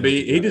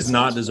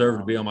not deserve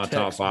to be on my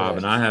top 5,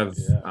 and I have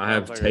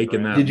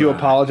taken that. Did you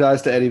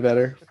apologize to Eddie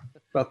Vedder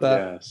about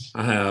that? Yes,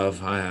 I have.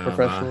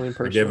 Professionally and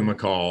personally. I gave him a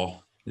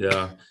call.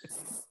 Yeah.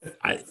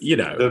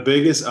 The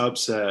biggest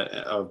upset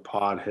of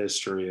pod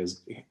history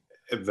is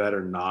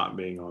Vedder not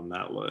being on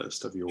that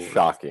list of yours.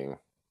 Shocking.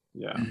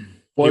 Yeah.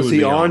 Was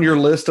he on your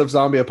list of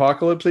zombie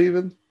apocalypse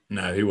even?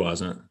 No, he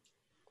wasn't.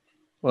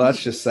 Well,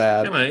 that's just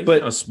sad. He's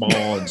but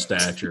small in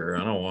stature.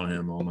 I don't want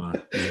him on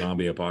my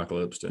zombie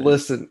apocalypse team.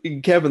 Listen,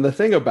 Kevin, the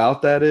thing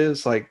about that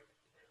is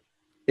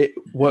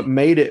what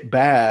made it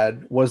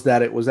bad was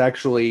that it was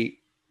actually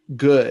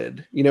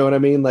good. You know what I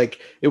mean?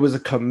 It was a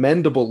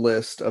commendable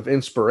list of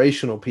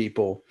inspirational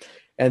people,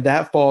 and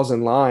that falls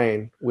in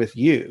line with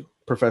you,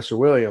 Professor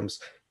Williams.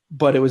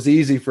 But it was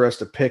easy for us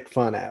to pick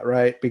fun at,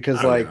 right? Because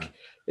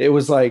it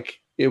was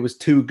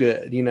too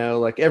good,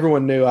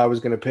 everyone knew I was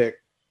going to pick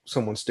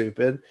someone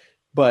stupid,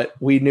 but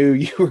we knew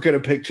you were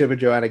going to pick Chip and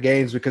Joanna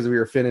Gaines because of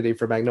your affinity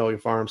for Magnolia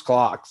Farms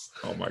clocks.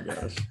 Oh my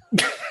gosh.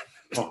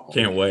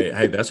 Can't wait.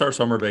 Hey, that's our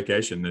summer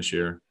vacation this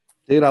year.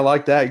 Dude, I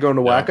like that. You going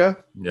to Waco?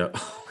 Yep.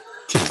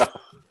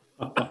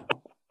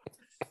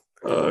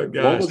 Oh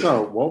gosh.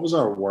 What was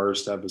our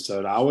worst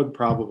episode? I would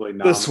probably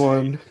nominate this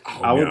one.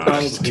 I would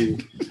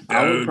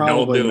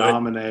probably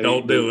nominate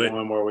the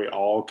one where we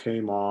all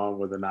came on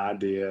with an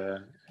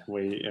idea.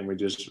 We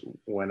just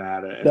went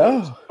at it.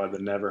 But the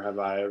Never Have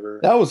I Ever.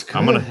 That was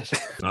good.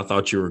 I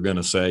thought you were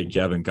gonna say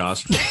Kevin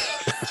Costner.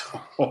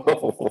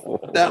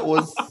 That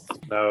was.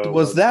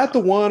 Was that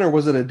the one, or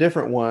was it a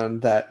different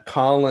one that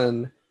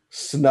Colin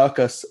snuck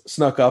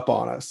up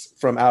on us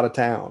from out of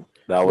town?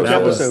 That was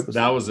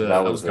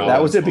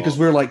it, because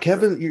we were like,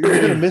 Kevin, you're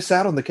going to miss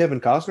out on the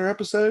Kevin Costner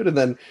episode. And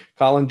then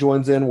Colin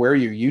joins in. Where are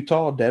you?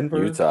 Utah,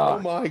 Denver? Utah. Oh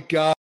my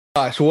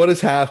gosh. What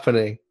is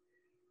happening?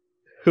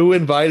 Who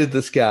invited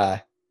this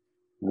guy?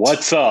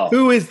 What's up?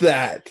 Who is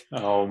that?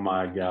 Oh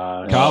my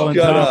gosh. Colin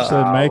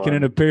Thompson making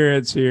an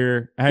appearance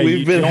here. Hey,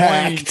 we've been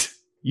hacked.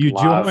 You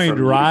joined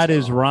right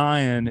as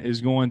Ryan is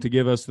going to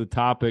give us the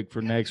topic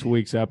for next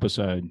week's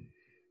episode.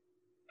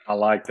 I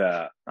like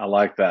that.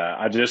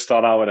 I just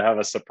thought I would have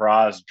a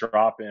surprise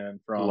drop in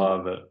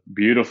from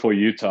beautiful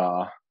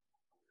Utah.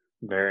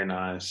 Very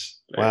nice.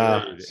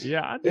 Wow. Nice.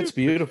 Yeah, it's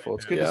beautiful.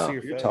 It's good to see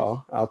your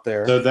Utah out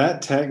there. So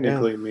that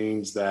technically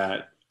means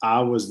that I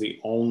was the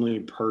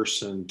only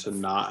person to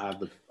not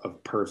have a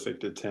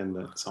perfect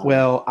attendance on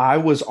it. I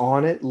was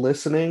on it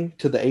listening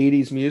to the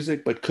 80s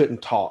music, but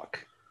couldn't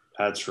talk.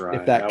 That's right.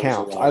 If that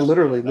counts. I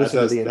literally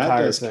listened to the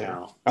entire thing.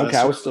 Okay,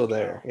 I was still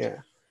there. Yeah.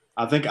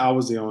 I think I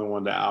was the only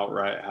one to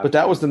outright have. But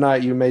that was the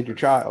night you made your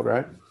child,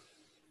 right?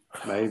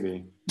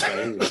 Maybe.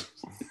 I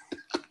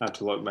have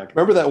to look back.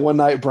 Remember that one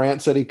night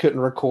Brant said he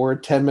couldn't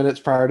record 10 minutes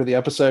prior to the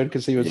episode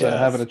because he was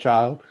having a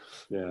child?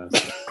 Yeah.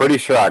 Pretty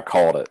sure I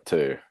called it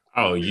too.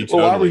 Oh, you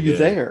totally why were you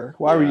there?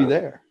 Why were you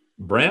there?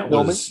 Brant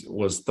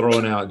was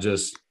throwing out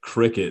just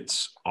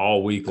crickets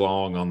all week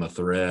long on the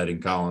thread, and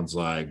Colin's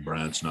like,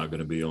 Brant's not going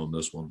to be on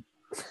this one.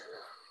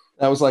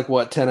 That was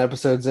 10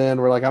 episodes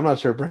in. We're like, I'm not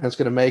sure Brant's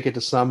going to make it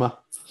to summer.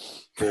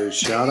 Dude,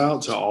 shout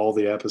out to all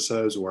the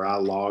episodes where I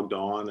logged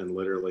on and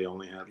literally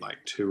only had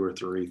 2 or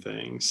 3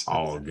 things.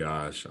 Oh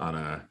gosh, I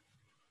know.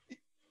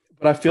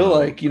 But I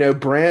feel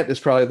Brant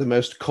is probably the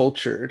most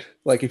cultured.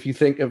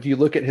 If you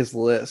look at his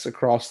list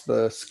across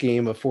the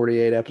scheme of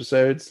 48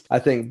 episodes, I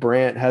think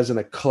Brant has an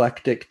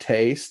eclectic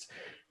taste.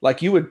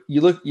 like you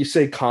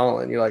say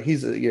Colin, you're like,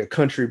 he's a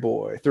country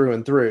boy through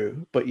and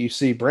through, but you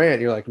see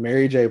Brant, you're like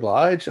Mary J.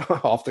 Blige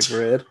off the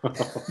grid.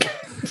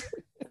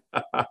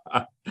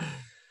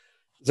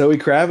 Zoe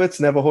Kravitz,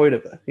 never heard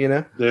of her,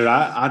 Dude,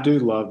 I do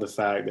love the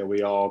fact that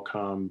we all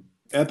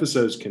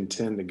episodes can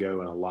tend to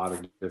go in a lot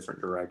of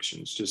different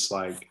directions, just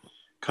like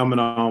coming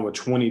on with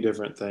 20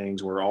 different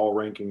things. We're all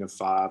ranking a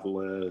 5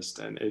 list,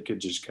 and it could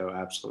just go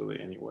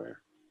absolutely anywhere.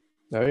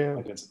 Oh yeah.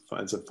 Like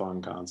it's a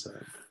fun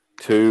concept.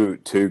 Two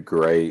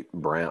great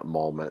Brant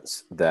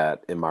moments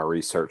that in my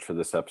research for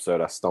this episode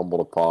I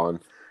stumbled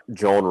upon.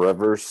 Joan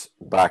Rivers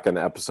back in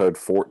episode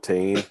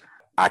 14.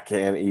 I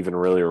can't even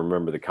really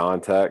remember the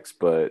context,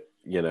 but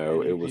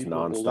it was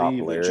nonstop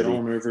hilarity.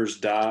 Joan Rivers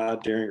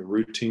died during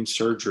routine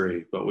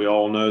surgery, but we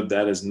all know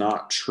that is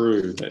not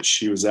true. That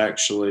she was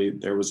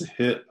there was a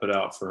hit put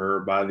out for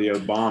her by the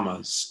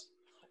Obamas.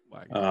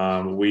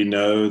 We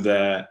know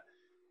that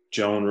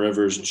Joan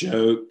Rivers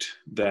joked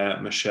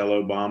that Michelle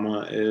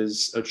Obama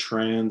is a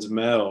trans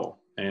male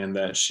and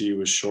that she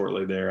was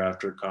shortly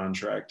thereafter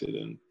contracted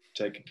and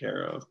taken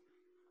care of.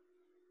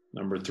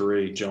 Number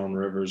 3, Joan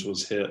Rivers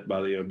was hit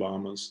by the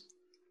Obamas.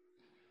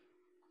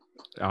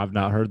 I've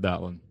not heard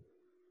that one.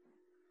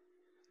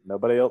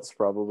 Nobody else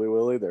probably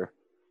will either.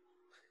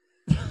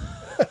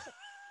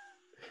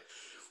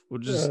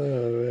 We'll just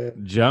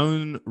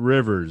Joan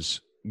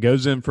Rivers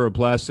goes in for a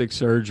plastic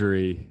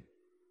surgery.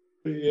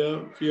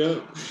 Yep.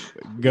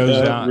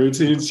 Goes out.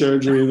 Routine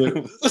surgery.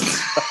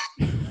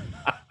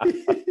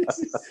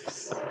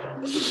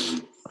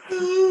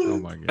 Oh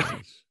my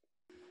goodness.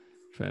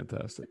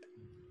 Fantastic.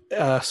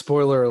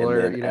 Spoiler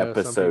alert,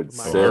 episode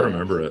 6. I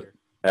remember it.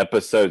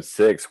 Episode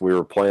 6, we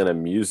were playing a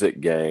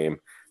music game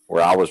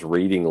where I was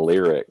reading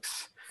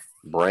lyrics.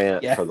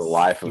 Brant, for the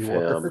life of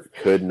him,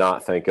 could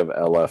not think of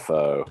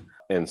LFO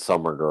and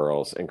Summer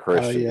Girls, and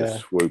Christian just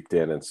swooped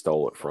in and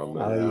stole it from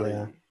me. Oh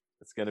yeah.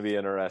 It's going to be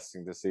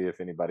interesting to see if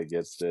anybody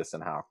gets this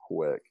and how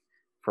quick.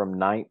 From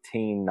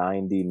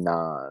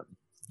 1999.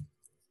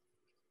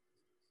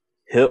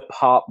 Hip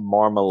Hop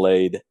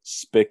Marmalade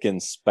Spick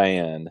and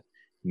Span.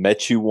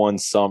 Met you one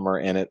summer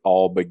and it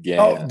all began.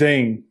 Oh,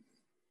 ding.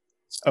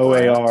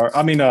 OAR.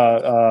 I mean,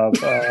 not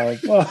OAR.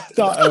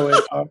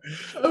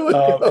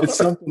 It's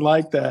something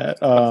like that.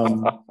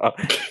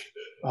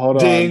 Hold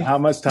ding. On. How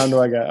much time do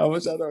I got? How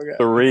much time do I got?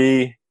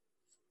 3,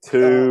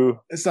 2.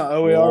 It's not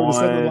OAR, but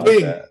something like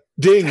ding. that.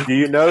 Ding. Do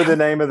you know the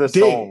name of the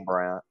song,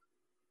 Brant?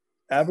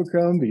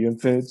 Abercrombie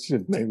and Fitch.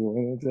 And maybe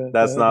one of that.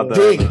 That's not the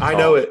ding. I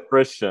know it.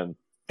 Christian.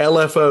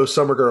 LFO,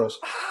 Summer Girls.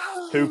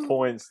 2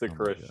 points to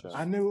Christian.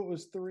 I knew it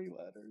was 3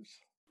 letters.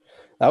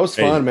 That was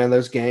fun, man.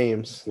 Those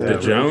games. The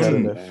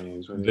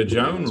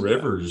Joan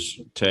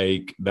Rivers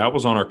take, that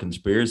was on our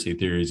conspiracy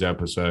theories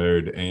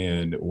episode,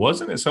 and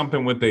wasn't it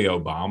something with the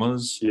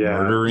Obamas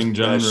murdering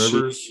Joan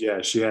Rivers?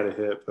 She had a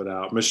hit put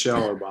out.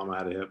 Michelle Obama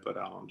had a hit put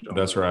out on Joan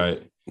That's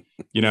Rivers.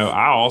 right.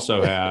 I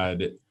also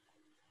had,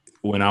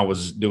 when I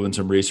was doing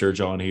some research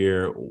on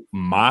here,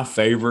 my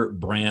favorite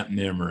Brant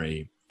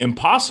memory, and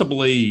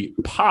possibly,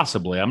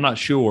 I'm not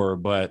sure,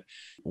 but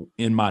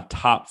in my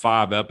top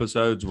 5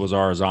 episodes was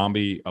our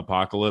zombie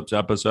apocalypse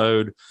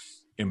episode.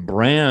 And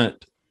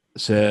Brant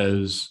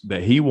says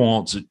that he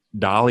wants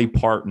Dolly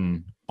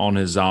Parton on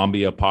his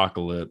zombie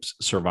apocalypse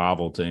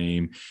survival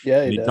team.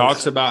 Yeah, he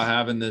talks about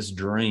having this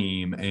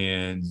dream,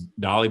 and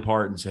Dolly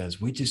Parton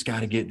says, "We just got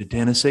to get to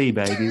Tennessee,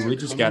 baby. We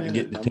just got to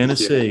get to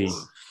Tennessee."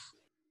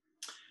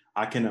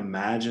 I can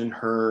imagine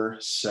her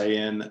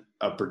saying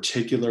a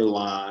particular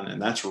line,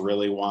 and that's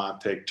really why I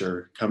picked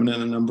her. Coming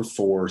in at number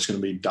 4, it's going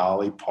to be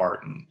Dolly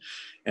Parton.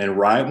 And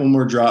right when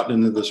we're dropped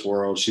into this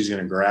world, she's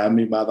going to grab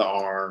me by the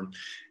arm,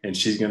 and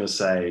she's going to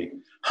say,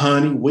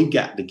 "Honey, we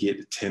got to get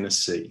to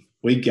Tennessee.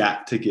 We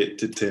got to get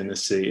to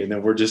Tennessee." And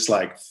then we're just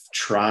like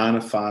trying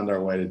to find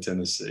our way to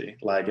Tennessee.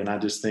 And I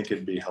just think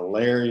it'd be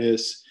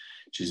hilarious.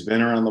 She's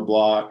been around the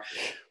block.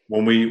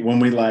 When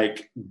we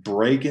like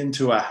break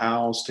into a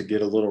house to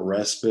get a little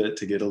respite,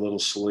 to get a little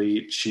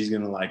sleep, she's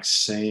going to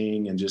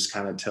sing and just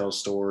kind of tell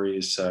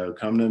stories. So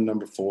coming in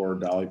number 4,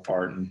 Dolly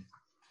Parton.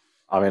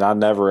 I mean, I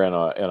never in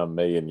a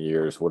million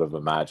years would have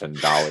imagined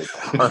Dolly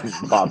Parton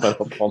popping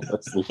up on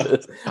this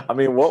list. I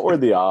mean, what were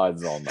the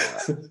odds on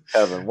that?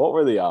 Kevin, what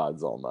were the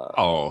odds on that?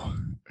 Oh,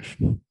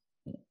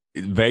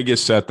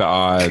 Vegas set the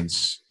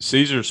odds.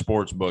 Caesar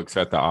Sportsbook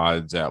set the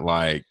odds at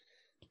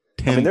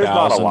 10,000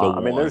 to 1.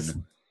 I mean,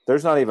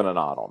 there's not even an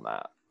odd on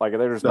that.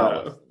 There's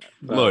not.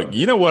 Look,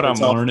 you know what I'm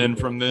learning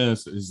from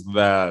this is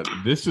that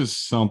this is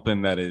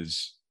something that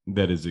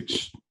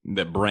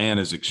Brant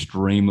is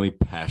extremely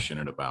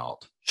passionate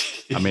about.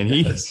 I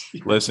mean,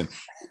 listen.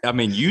 I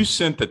mean, you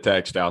sent the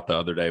text out the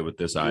other day with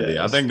this idea.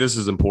 Yes. I think this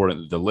is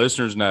important. The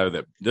listeners know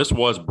that this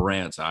was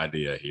Brant's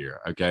idea here.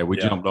 Okay, we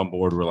jumped on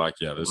board. We're like,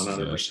 this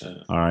 100%. Is it.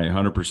 All right,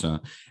 100%.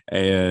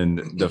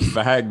 And the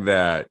fact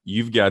that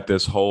you've got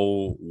this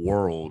whole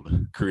world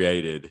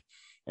created,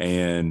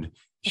 and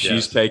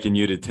she's taking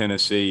you to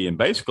Tennessee and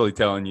basically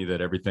telling you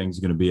that everything's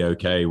going to be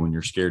okay when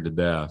you're scared to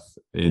death,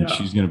 and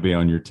she's going to be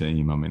on your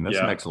team. I mean, that's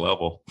next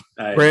level.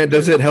 Brant,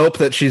 does it help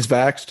that she's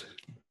vaxxed?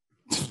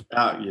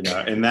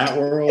 In that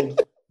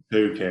world,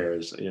 who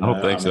cares? I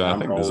don't think so. I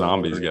think the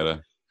zombies got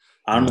to.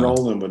 I'm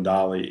rolling with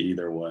Dolly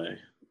either way.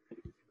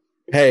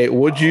 Hey,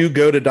 would you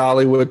go to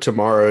Dollywood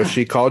tomorrow if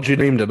she called you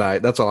name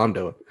tonight? That's all I'm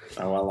doing.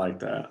 Oh, I like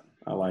that.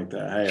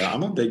 Hey,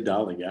 I'm a big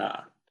Dolly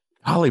guy.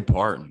 Dolly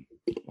Parton.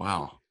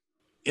 Wow.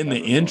 In the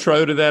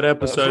intro to that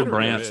episode,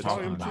 Brant's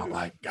talking about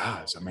like,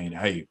 guys, I mean,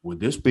 hey, would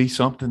this be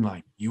something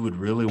like you would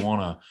really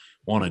want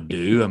to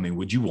do? I mean,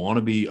 would you want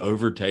to be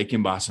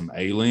overtaken by some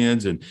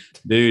aliens? And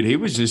dude, he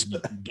was just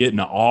getting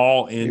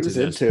all into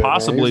this,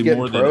 possibly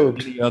more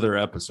than any other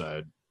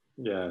episode.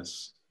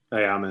 Yes.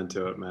 Hey, I'm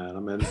into it, man.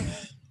 I'm in.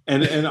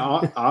 And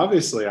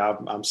obviously,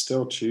 I'm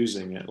still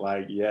choosing it.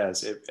 Like,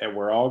 yes, if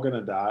we're all going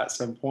to die at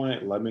some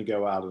point, let me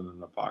go out in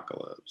an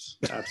apocalypse.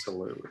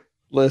 Absolutely.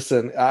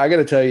 Listen, I got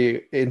to tell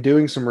you, in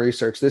doing some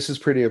research, this is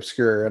pretty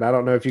obscure, and I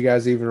don't know if you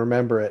guys even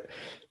remember it,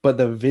 but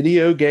the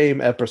video game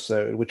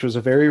episode, which was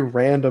a very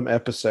random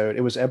episode,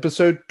 it was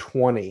episode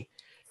 20.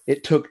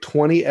 It took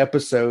 20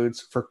 episodes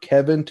for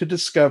Kevin to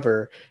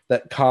discover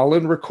that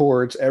Colin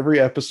records every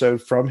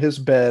episode from his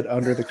bed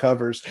under the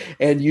covers.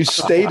 And you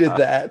stated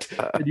that.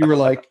 And you were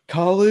like,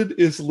 Colin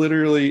is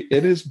literally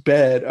in his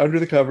bed under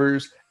the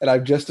covers. And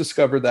I've just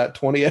discovered that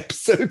 20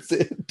 episodes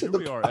into Here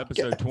we are,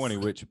 episode 20,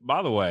 which,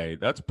 by the way,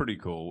 that's pretty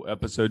cool.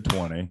 Episode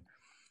 20.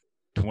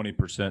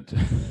 20%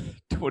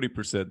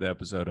 20% the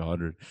episode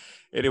 100.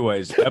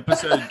 Anyways,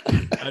 episode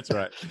that's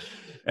right.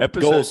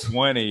 Episode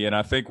 20, and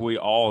I think we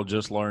all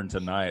just learned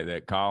tonight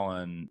that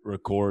Colin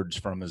records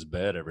from his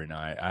bed every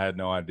night. I had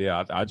no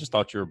idea. I just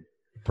thought you were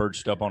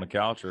perched up on a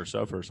couch or a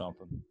sofa or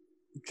something.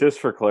 Just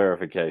for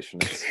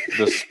clarification, it's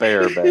the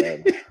spare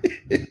bed.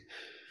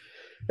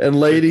 And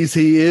ladies,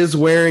 he is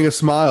wearing a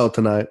smile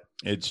tonight.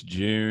 It's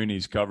June.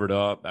 He's covered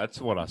up.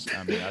 That's what I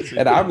mean.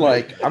 And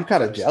I'm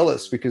kind of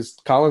jealous because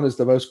Colin is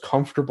the most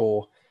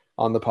comfortable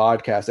on the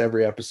podcast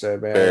every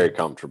episode, man. Very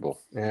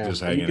comfortable. Yeah,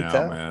 just hanging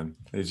out, man.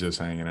 He's just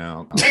hanging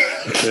out.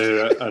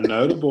 Dude, a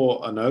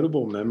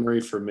notable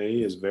memory for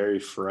me is very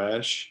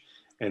fresh.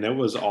 And it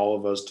was all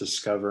of us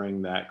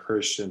discovering that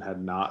Christian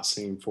had not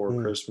seen Four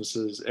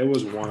Christmases. It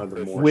was one of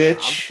the more. I'm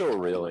still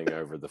reeling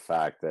over the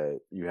fact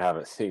that you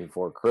haven't seen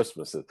Four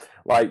Christmases.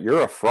 Like,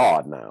 you're a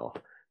fraud now.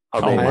 I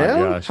mean,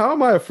 gosh. How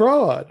am I a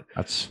fraud?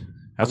 That's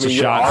a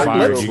shot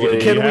fired.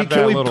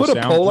 Can we put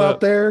a poll out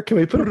there? Can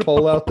we put a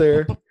poll out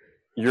there?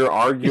 You're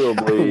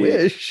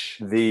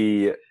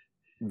arguably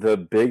the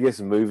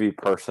biggest movie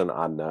person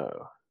I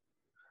know.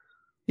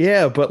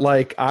 Yeah, but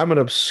like I'm an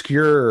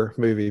obscure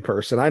movie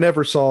person. I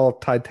never saw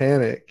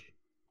Titanic.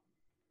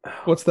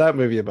 What's that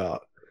movie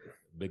about?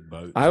 Big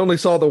boat. I only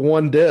saw the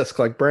one disc,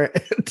 like Brant.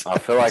 I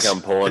feel like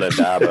I'm pulling a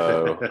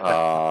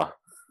Dabo.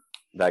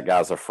 That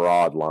guy's a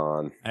fraud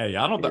line. Hey,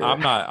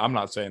 I'm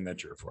not saying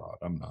that you're a fraud.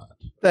 I'm not.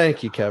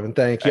 Thank you, Kevin.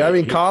 Thank you. I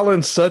mean,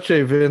 Colin's such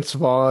a Vince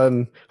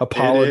Vaughn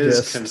apologist.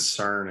 It is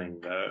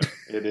concerning, though.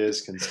 It is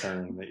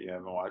concerning that you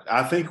haven't watched.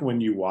 I think when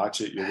you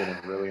watch it, you're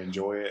going to really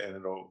enjoy it, and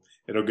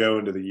it'll go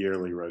into the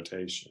yearly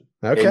rotation.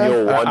 Okay,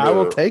 I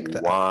will take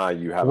that. Why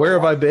you have? Where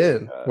have I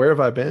been? Where have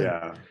I been?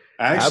 Yeah.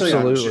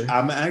 Actually,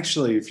 I'm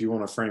actually, if you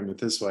want to frame it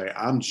this way,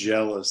 I'm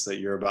jealous that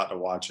you're about to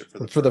watch it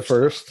for the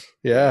first.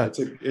 Yeah, it's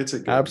a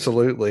good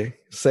absolutely movie.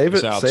 Save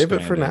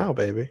it for now,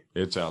 baby.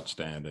 It's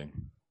outstanding.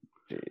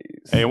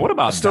 Jeez. Hey, what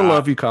about? I still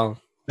love you, Colin.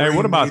 Hey,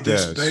 what about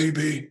this,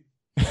 baby?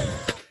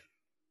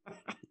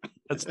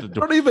 That's the. I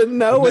don't even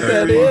know what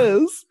that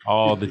is.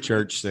 Oh, the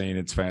church scene.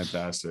 It's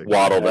fantastic.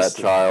 Waddle that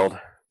child.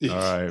 All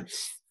right.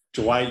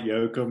 Dwight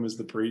Yoakam is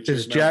the preacher.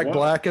 Is Jack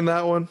Black in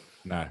that one?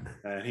 No.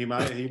 And he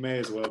may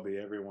as well be.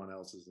 Everyone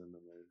else is in the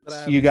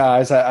movie. You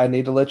guys, I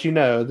need to let you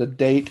know the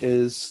date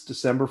is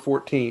December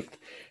 14th,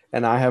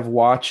 and I have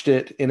watched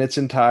it in its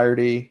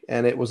entirety,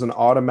 and it was an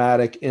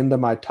automatic into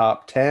my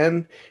top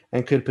 10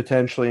 and could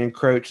potentially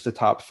encroach the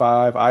top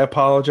 5. I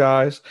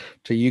apologize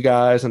to you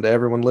guys and to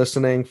everyone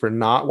listening for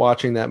not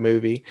watching that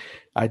movie.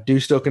 I do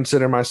still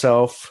consider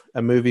myself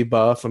a movie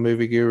buff, a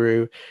movie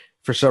guru.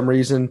 For some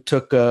reason,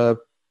 took a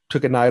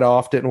night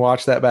off, didn't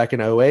watch that back in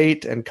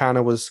 2008, and kind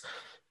of was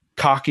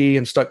cocky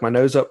and stuck my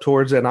nose up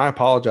towards it. And I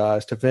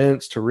apologize to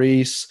Vince, to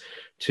Reese,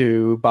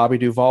 to Bobby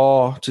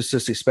Duvall, to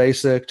Sissy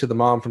Spacek, to the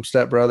mom from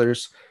Step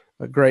Brothers.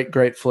 A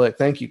great flick.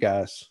 Thank you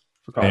guys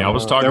for calling. Hey, I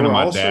was talking to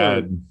my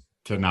dad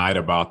tonight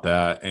about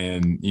that,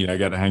 and I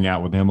got to hang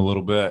out with him a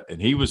little bit,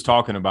 and he was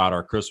talking about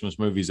our Christmas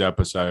movies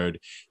episode,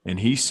 and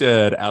he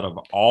said out of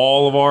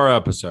all of our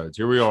episodes,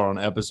 here we are on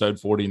episode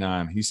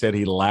 49, he said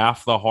he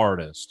laughed the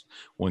hardest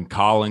when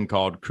Colin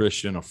called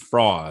Christian a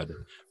fraud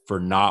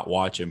for not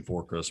watching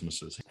Four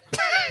Christmases.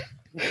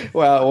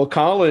 Well,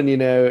 Colin,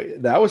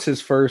 that was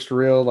his first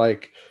real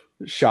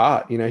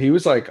shot. He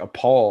was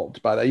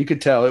appalled by that. You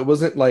could tell it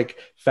wasn't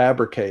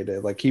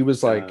fabricated. He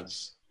was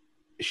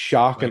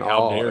shock and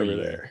awe over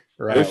there.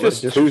 Right?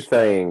 There's just two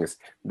things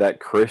that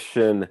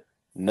Christian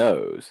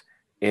knows,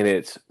 and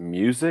it's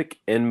music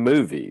and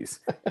movies.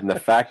 And the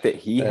fact that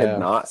he had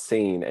not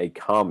seen a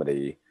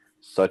comedy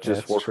such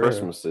as Four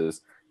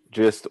Christmases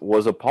just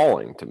was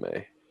appalling to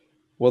me.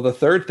 Well, the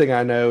third thing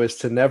I know is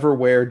to never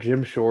wear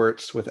gym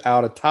shorts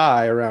without a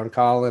tie around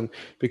Colin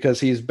because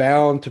he's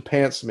bound to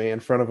pants me in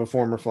front of a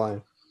former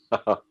Flame.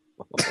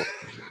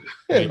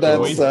 And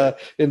that's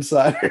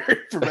insider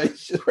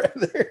information right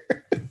there.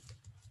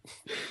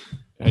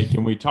 Hey,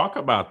 can we talk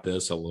about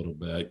this a little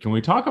bit? Can we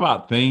talk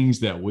about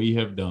things that we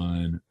have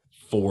done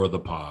for the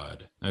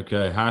pod?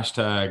 Okay,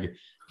 hashtag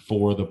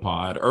for the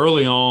pod.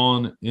 Early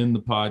on in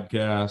the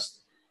podcast,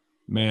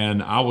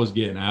 man, I was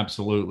getting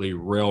absolutely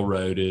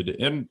railroaded,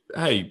 and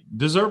hey,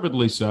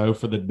 deservedly so,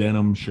 for the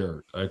denim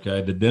shirt.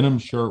 Okay, the denim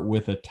shirt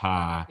with a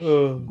tie.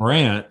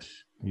 Brant,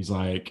 he's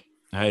like,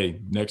 hey,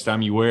 next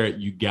time you wear it,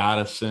 you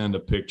gotta send a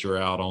picture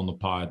out on the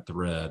pod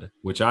thread,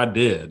 which I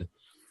did.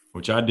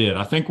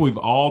 I think we've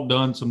all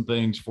done some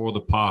things for the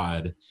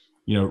pod.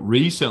 You know,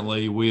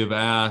 recently we have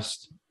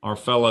asked our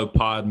fellow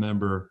pod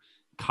member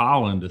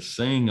Colin to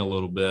sing a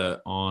little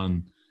bit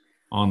on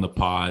the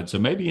pod. So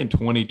maybe in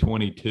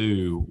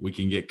 2022, we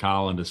can get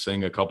Colin to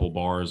sing a couple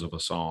bars of a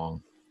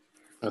song.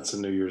 That's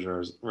a New Year's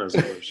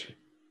resolution.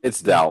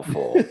 It's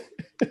doubtful.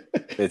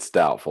 It's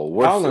doubtful.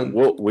 Colin,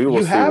 we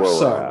will see where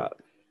we're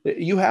at.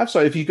 You have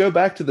some. If you go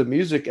back to the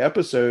music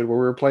episode where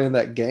we were playing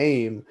that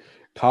game,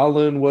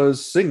 Colin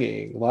was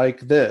singing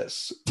like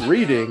this,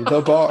 reading the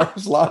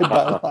bars line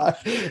by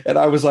line. And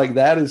I was like,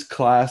 that is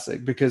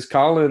classic, because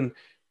Colin,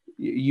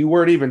 you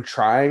weren't even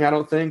trying, I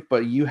don't think,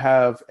 but you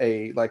have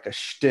a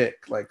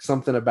shtick, like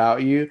something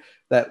about you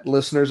that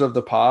listeners of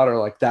the pod are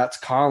like, that's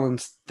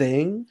Colin's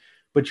thing,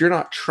 but you're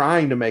not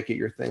trying to make it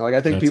your thing. Like,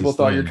 I think people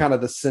thought you're kind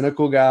of the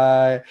cynical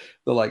guy,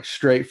 the like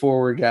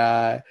straightforward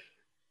guy.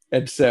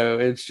 And so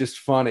it's just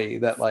funny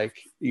that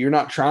like, you're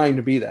not trying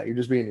to be that. You're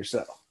just being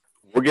yourself.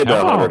 We'll get to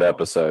 100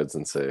 episodes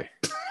and see.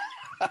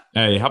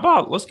 Hey, how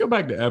about let's go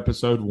back to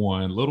episode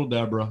 1, Little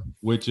Deborah,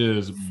 which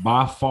is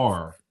by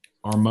far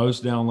our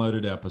most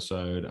downloaded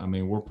episode. I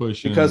mean, we're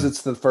pushing because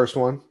it's the first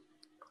one,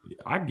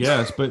 I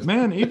guess. But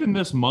man, even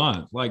this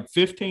month, like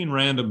 15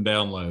 random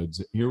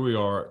downloads. Here we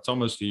are. It's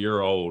almost a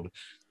year old,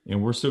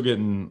 and we're still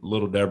getting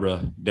Little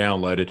Deborah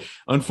downloaded.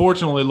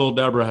 Unfortunately, Little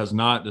Deborah has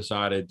not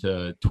decided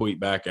to tweet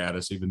back at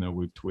us, even though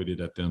we've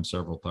tweeted at them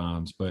several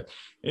times. But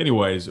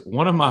anyways,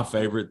 one of my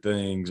favorite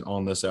things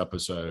on this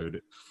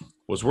episode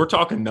was we're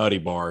talking nutty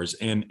bars.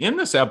 And in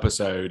this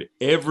episode,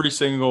 every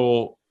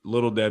single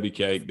Little Debbie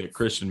cake that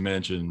Christian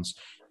mentions,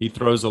 he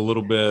throws a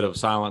little bit of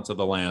Silence of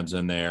the Lambs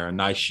in there, a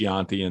nice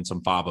Chianti and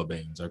some fava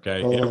beans.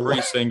 Okay.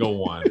 Every single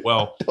one.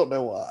 Well, I don't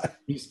know why.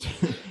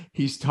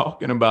 He's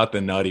talking about the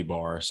nutty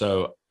bar.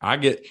 So I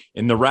get,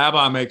 and the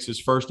rabbi makes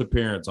his first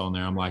appearance on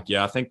there. I'm like,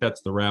 yeah, I think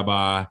that's the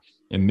rabbi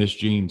and Miss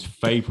Jean's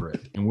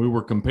favorite. And we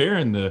were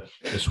comparing the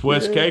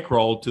Swiss cake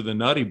roll to the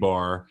nutty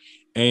bar.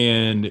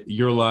 And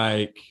you're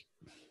like,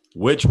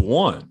 which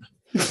one?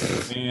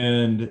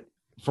 And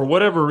for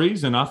whatever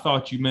reason, I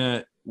thought you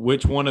meant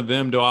which one of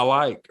them do I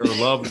like or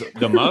love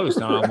the most?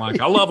 And I'm like,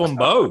 I love them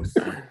both.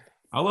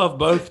 I love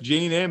both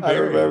Gene and Barry. I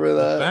remember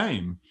that.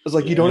 Same. I was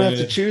like, you don't have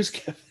to choose,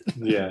 Kevin.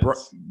 Yeah.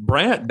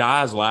 Brant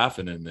dies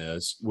laughing in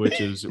this,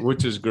 which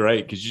is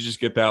great, because you just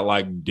get that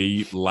like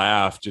deep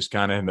laugh just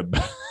kind of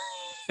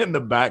in the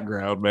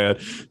background, man.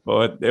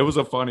 But it was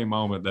a funny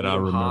moment that I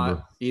remember.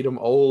 Hot, eat them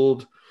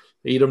old,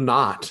 eat them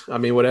not. I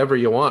mean, whatever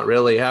you want,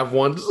 really. Have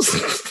one.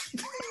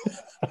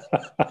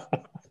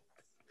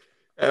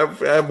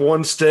 Have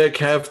one stick,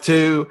 have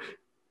two,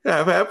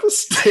 have a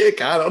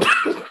stick. I don't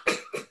know.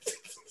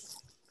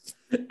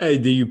 Hey,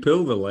 do you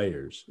peel the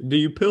layers? Do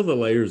you peel the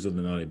layers of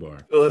the nutty bar?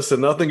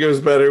 Listen, nothing goes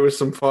better with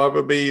some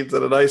fava beans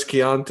and a nice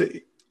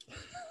Chianti.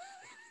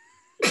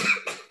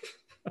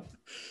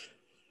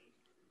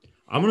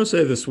 I'm going to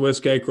say the Swiss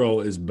cake roll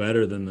is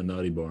better than the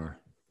nutty bar.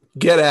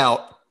 Get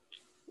out.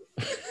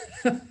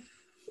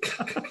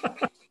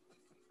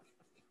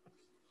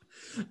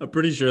 I'm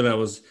pretty sure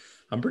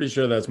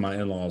that's my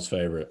in-laws'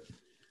 favorite.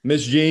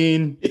 Miss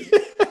Jean,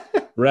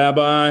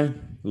 Rabbi,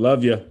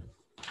 love you.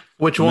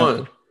 Which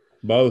one?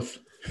 Both.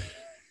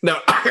 No,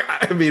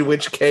 I mean,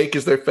 which cake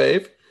is their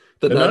fave?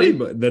 The nutty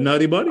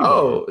buddy.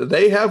 Oh,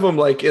 they have them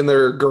like in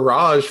their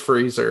garage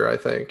freezer, I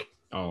think.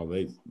 Oh,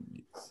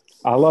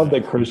 I love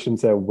that Christian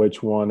said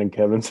which one and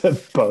Kevin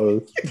said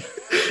both.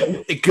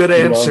 Good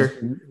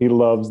answer. He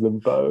loves them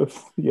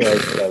both.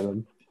 Yes,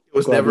 Kevin. It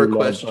was never a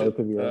question.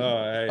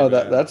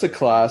 That's a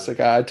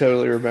classic. I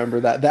totally remember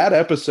that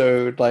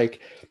episode.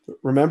 Like,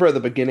 remember at the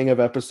beginning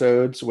of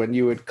episodes when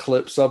you would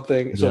clip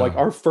something? So like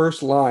our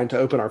first line to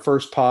open our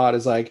first pod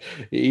is like,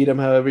 eat them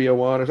however you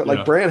want. Or something.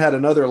 Like Brant had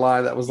another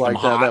line that was like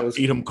that. That was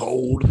eat them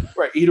cold.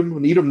 Right. Eat them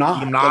not. Eat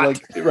them not.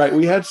 Like, right.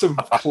 We had some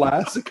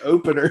classic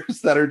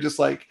openers that are just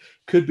like,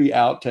 could be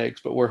outtakes,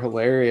 but were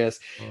hilarious.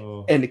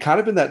 And kind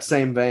of in that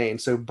same vein.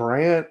 So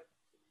Brant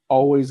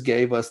always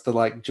gave us the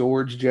like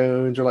George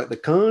Jones or like the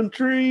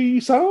country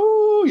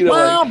song, you know.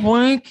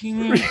 Like,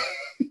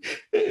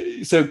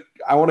 so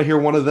I want to hear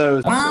one of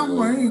those.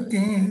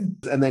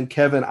 And then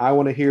Kevin, I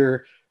want to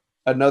hear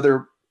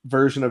another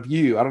version of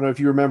you. I don't know if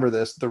you remember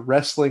this, the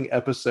wrestling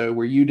episode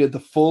where you did the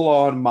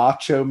full-on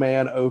Macho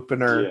Man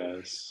opener.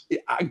 Yes.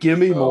 Give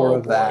me more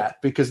of boy. that,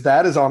 because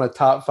that is on a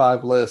top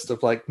 5 list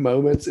of like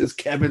moments. Is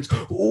Kevin's,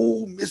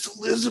 oh, Miss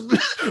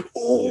Elizabeth,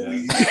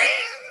 oh,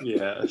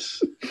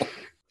 Yes.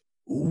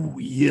 Oh,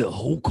 yeah,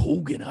 Hulk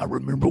Hogan. I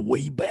remember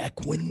way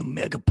back when the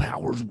Mega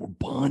Powers were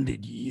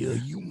bonded. Yeah,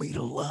 you made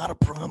a lot of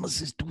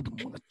promises to the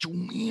Macho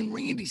Man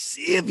Randy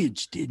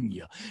Savage, didn't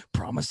you?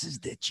 Promises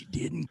that you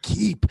didn't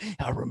keep.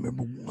 I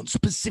remember one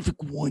specific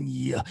one.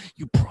 Yeah,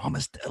 you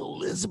promised that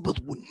Elizabeth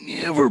would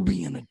never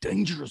be in a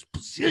dangerous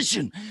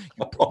position.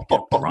 You broke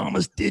that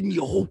promise, didn't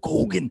you, Hulk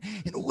Hogan?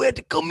 And who had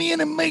to come in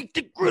and make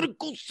the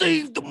critical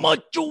save? The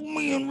Macho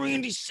Man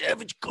Randy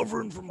Savage,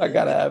 covering from. I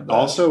gotta have that.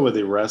 Also, with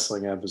the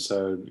wrestling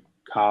episode,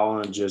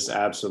 Colin just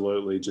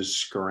absolutely just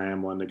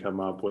scrambling to come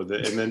up with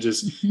it, and then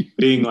just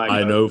being like,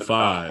 I know about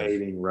 5.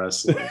 hating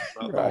wrestling.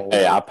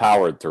 Hey, I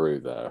powered through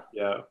though.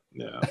 Yeah.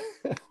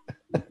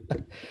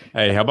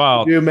 Hey, how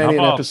about do many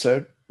an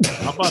episode?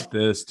 How about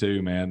this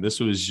too, man? This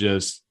was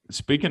just,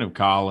 speaking of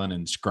Colin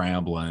and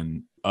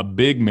scrambling, a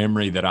big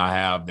memory that I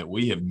have that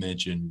we have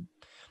mentioned.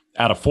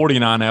 Out of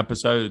 49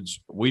 episodes,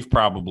 we've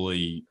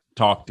probably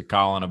talked to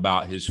Colin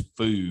about his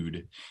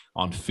food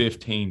on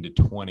 15 to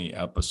 20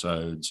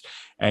 episodes,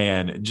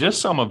 and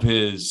just some of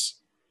his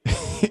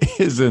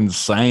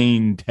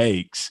insane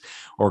takes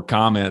or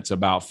comments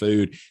about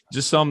food,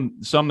 just some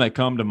that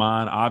come to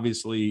mind.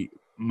 Obviously,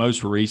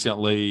 most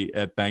recently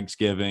at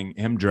Thanksgiving,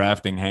 him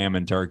drafting ham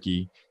and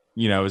turkey,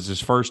 is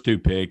his first 2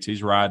 picks.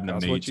 He's riding the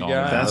meats on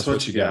that. That's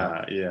what you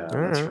got. Yeah,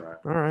 that's right.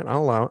 All right, I'll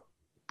allow it.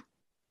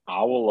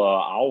 I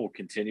will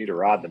continue to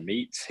ride the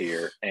meats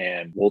here,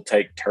 and we'll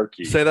take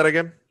turkey. Say that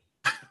again.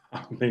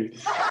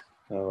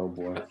 Oh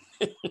boy.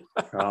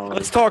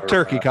 Let's talk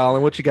turkey,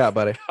 Colin. What you got,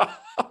 buddy?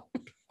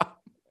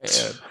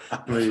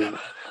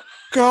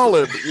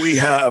 Colin, we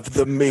have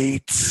the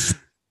meats.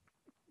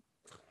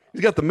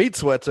 He's got the meat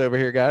sweats over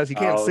here, guys. You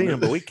can't see him,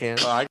 but we can.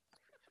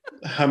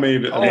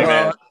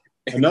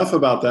 Enough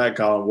about that,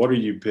 Colin. What are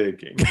you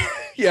picking?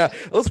 Yeah,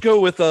 let's go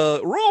with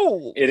a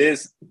roll. It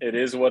is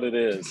what it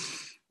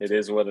is. It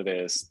is what it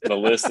is. The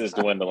list is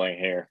dwindling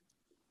here.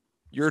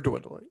 You're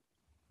dwindling.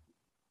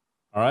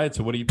 All right,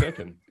 so what are you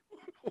picking?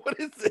 What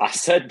is it? I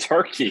said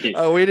turkey.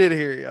 Oh, we didn't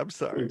hear you. I'm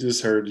sorry. We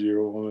just heard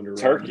you wanted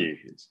to turkey.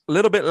 A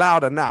little bit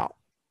louder now.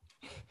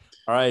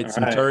 All right,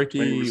 some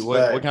turkey.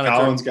 What kind of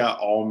Colin's turkey? got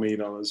all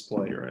meat on his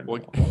plate right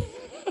now.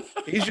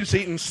 He's just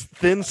eating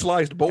thin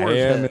sliced boars.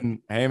 Ham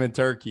and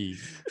turkey.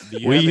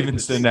 We even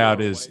send out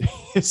his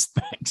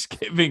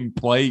Thanksgiving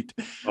plate,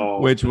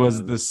 which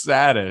was the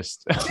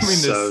saddest. I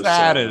mean, the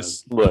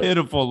saddest,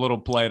 pitiful little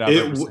plate I've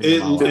ever seen.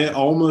 It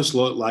almost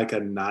looked like a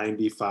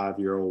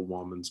 95-year-old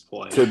woman's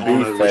plate To be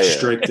on a fair.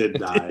 restricted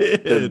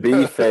diet. To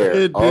be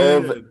fair,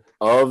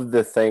 of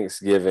the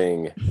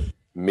Thanksgiving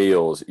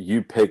meals,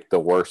 you picked the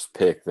worst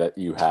pick that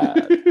you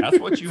had. That's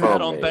what you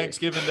had on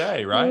Thanksgiving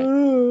Day, right?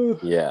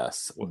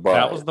 Yes, But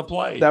that was the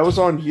plate. That was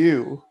on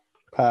you,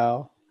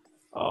 pal.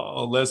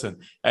 Oh, listen,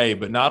 hey,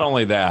 but not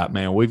only that,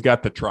 man. We've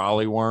got the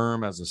trolley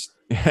worm as a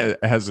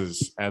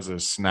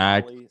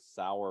snack.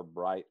 Sour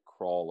bright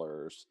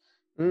crawlers,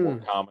 more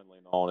commonly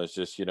known as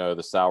just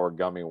the sour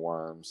gummy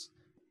worms.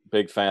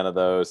 Big fan of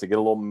those. They get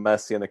a little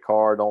messy in the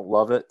car. Don't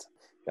love it.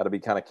 Got to be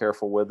kind of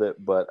careful with it,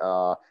 but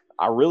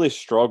I really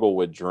struggle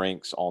with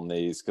drinks on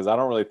these because I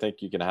don't really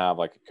think you can have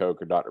like a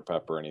Coke or Dr.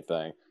 Pepper or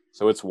anything.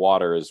 So it's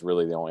water is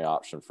really the only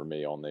option for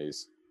me on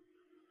these.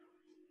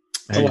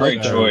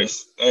 Great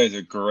choice. That is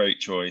a great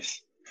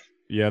choice.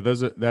 Yeah,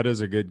 that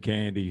is a good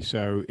candy.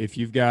 So if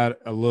you've got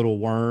a little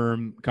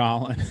worm,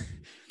 Colin.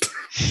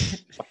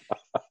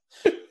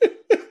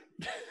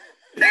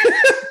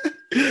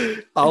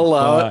 I'll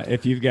allow it.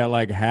 If you've got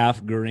like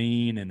half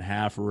green and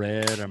half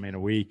red, I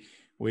mean, we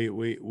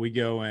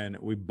go and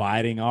we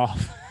biting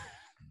off.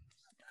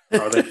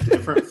 Are they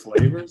different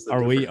flavors?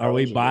 Are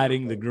we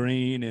biting the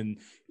green and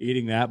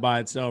eating that by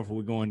itself? Are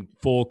we going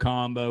full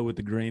combo with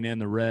the green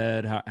and the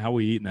red? How are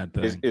we eating that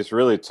thing? It's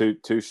really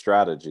two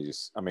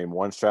strategies. I mean,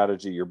 one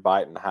strategy, you're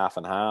biting half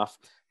and half.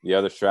 The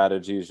other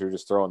strategy is you're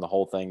just throwing the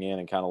whole thing in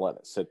and kind of letting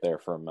it sit there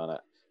for a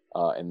minute,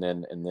 and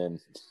then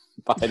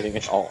biting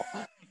it all.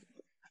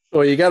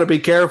 Well, you got to be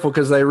careful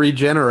because they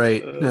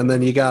regenerate, and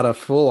then you got a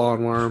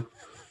full-on worm.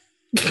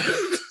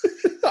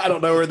 I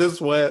don't know where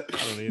this went. I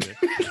don't either.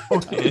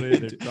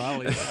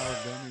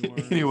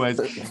 Anyways,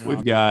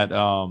 we've got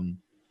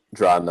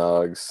dry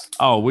nugs.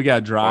 Oh, we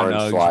got dry Orange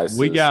nugs. slices.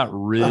 We got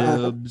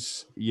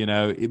ribs.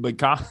 But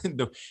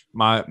Colin,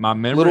 my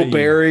memory, Little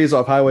berries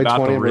off Highway about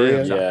 20 the in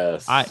Maria.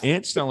 Yes. I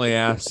instantly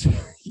asked.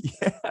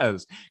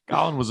 Yes,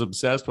 Colin was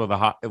obsessed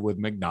with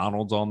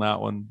McDonald's on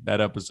that one.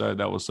 That episode,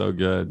 that was so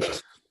good.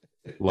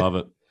 Love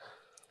it.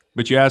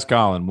 But you asked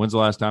Colin, when's the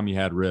last time you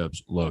had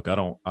ribs? Look, I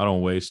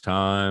don't waste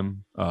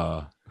time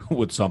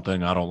with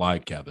something I don't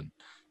like, Kevin.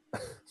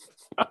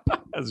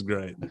 That's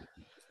great.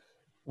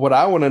 What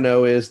I want to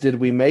know is, did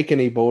we make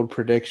any bold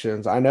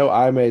predictions? I know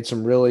I made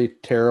some really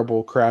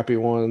terrible, crappy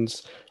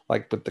ones,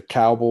 like with the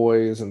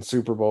Cowboys and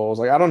Super Bowls.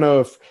 Like, I don't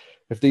know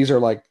if these are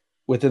like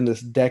within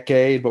this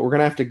decade, but we're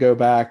going to have to go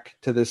back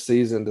to this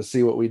season to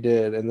see what we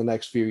did in the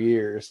next few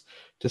years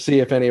to see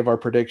if any of our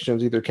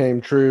predictions either came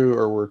true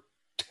or were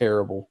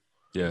terrible.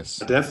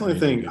 Yes. I definitely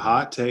think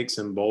hot takes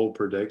and bold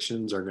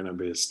predictions are going to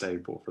be a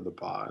staple for the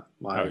pod.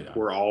 Like,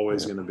 we're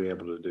always going to be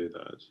able to do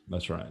those.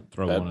 That's right.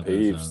 Throw Pet one of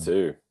peeves those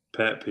too.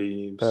 Pet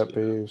peeves. Pet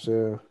peeves,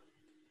 yeah.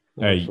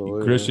 Hey,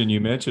 Absolutely. Christian,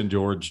 you mentioned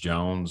George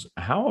Jones.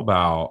 How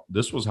about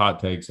this was Hot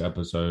Takes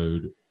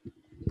episode,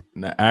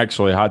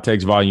 actually Hot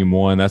Takes Volume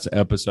 1, that's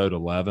episode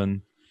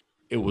 11.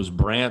 It was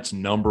Brant's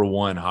number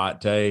one hot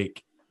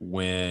take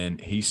when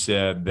he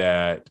said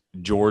that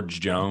George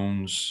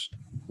Jones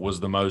was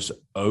the most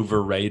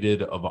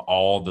overrated of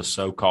all the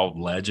so-called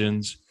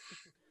legends.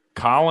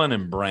 Colin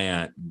and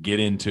Brant get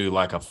into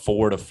like a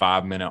 4 to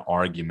 5 minute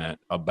argument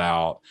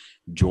about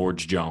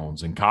George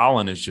Jones. And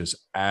Colin is just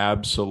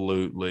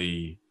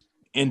absolutely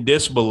in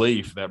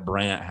disbelief that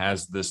Brant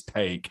has this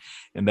take,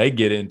 and they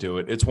get into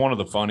it. It's one of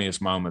the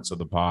funniest moments of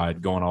the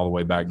pod, going all the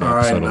way back to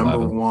episode 11.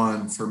 Number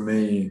one for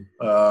me,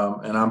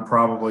 and I'm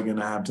probably going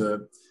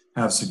to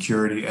have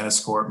security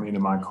escort me to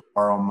my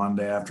car on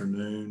Monday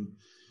afternoon.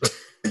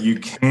 You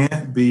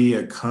can't be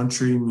a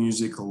country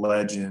music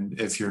legend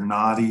if you're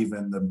not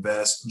even the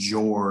best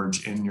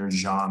George in your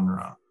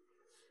genre.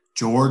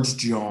 George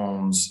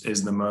Jones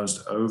is the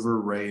most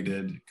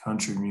overrated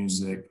country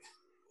music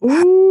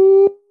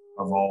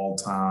of all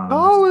time.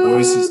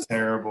 His voice is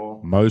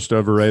terrible. Most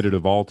overrated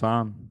of all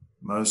time?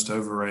 Most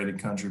overrated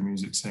country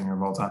music singer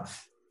of all time.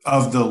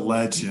 Of the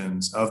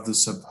legends, of the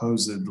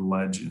supposed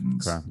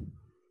legends. Okay.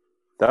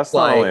 That's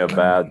not only a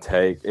bad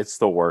take, it's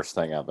the worst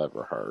thing I've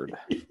ever heard.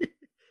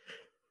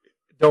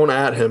 Don't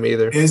at him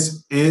either.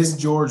 Is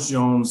George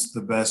Jones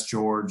the best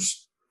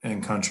George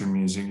in country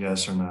music?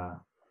 Yes or no?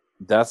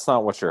 That's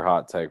not what your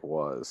hot take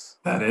was.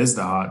 That is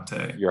the hot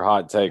take. Your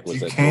hot take was you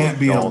that can't George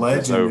be a Jones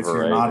legend if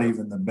you're not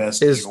even the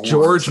best. Is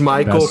George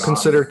Michael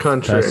considered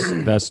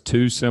country? That's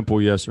two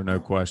simple yes or no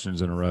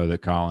questions in a row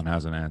that Colin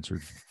hasn't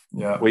answered.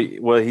 Yeah.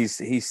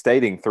 He's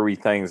stating three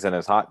things in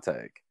his hot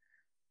take.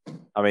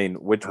 I mean,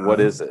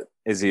 what is it?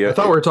 Is he? I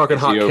thought we were talking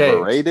hot takes.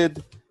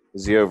 Overrated?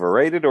 Is he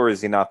overrated, or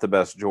is he not the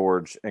best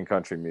George in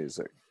country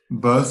music?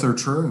 Both are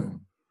true.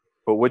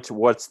 But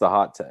what's the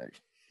hot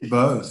take?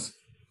 Both.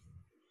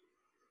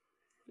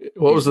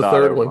 What was the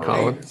third one,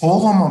 Colin?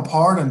 Pull them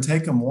apart and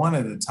take them one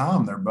at a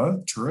time. They're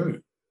both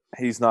true.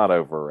 He's not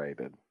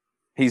overrated.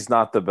 He's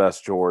not the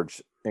best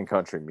George in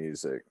country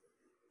music,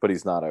 but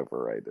he's not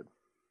overrated.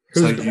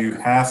 So you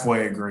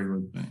halfway agree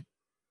with me?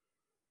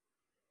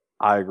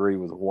 I agree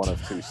with one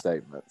of two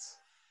statements.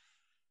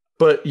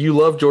 But you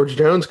love George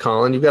Jones,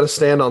 Colin. You've got to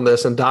stand on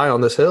this and die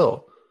on this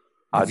hill.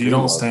 If you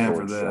don't stand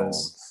for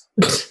this.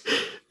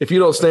 If you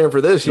don't stand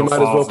for this, you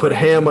might as well put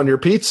ham on your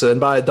pizza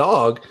and buy a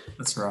dog.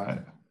 That's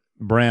right.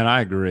 Brant,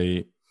 I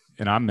agree.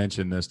 And I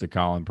mentioned this to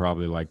Colin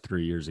probably like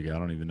 3 years ago. I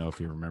don't even know if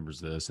he remembers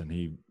this. And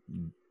he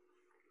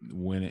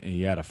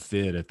had a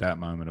fit at that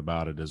moment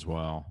about it as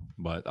well.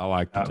 But I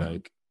like the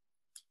take.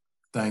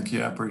 Thank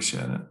you. I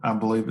appreciate it. I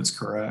believe it's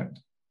correct.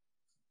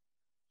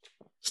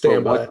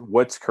 Stand by.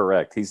 What's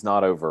correct? He's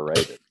not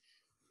overrated.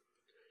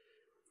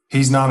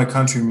 He's not a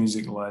country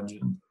music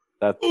legend.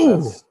 That's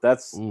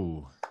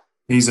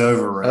he's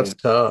overrated.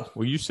 That's tough.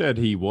 Well, you said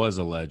he was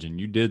a legend.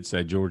 You did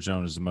say George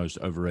Jones is the most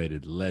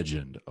overrated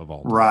legend of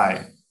all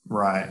time.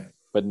 Right.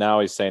 But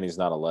now he's saying he's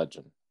not a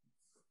legend.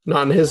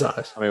 Not in his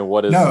eyes. I mean,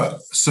 what is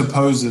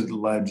supposed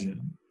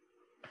legend?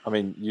 I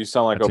mean, you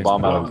sound like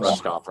Obama at a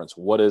press conference.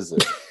 What is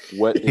it?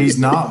 He's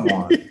not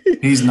one.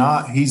 He's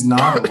not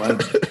a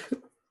legend.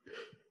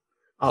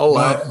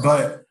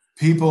 But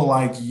people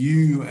like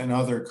you and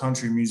other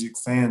country music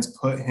fans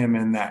put him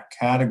in that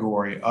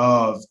category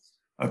of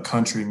a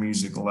country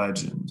music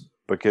legend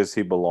because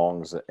he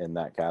belongs in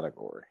that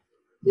category.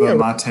 But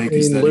my take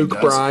is that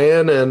Luke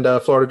Bryan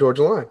and Florida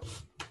Georgia Line.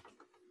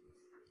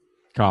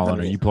 Colin,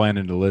 are you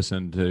planning to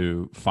listen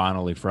to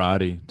Finally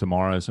Friday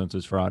tomorrow since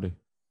it's Friday?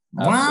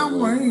 I'm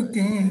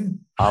waking.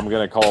 I'm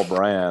going to call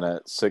Brant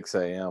at 6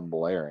 a.m.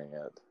 blaring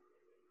it.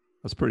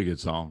 That's a pretty good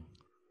song.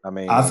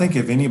 I think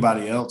if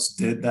anybody else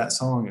did that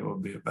song, it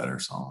would be a better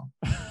song.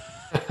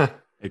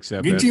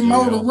 Except get your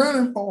motor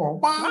running for a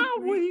while.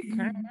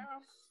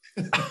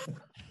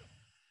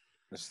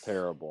 It's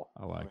terrible.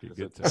 I like it.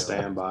 Good to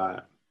stand by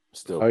it.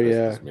 Still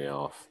pisses me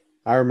off.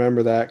 I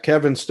remember that.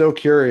 Kevin's still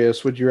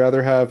curious. Would you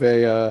rather have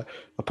a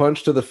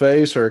punch to the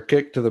face or a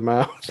kick to the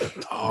mouth?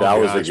 That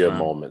was a good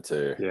moment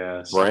too.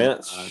 Yes.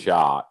 Brant's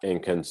shock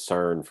and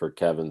concern for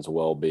Kevin's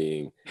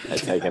well-being at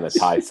taking a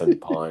Tyson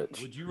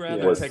punch. Would you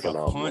rather take a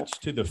punch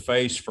to the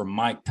face from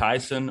Mike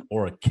Tyson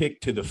or a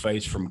kick to the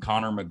face from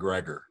Conor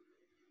McGregor?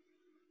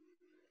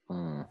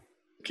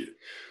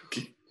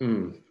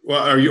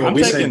 Well, are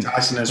we saying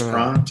Tyson is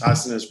prime?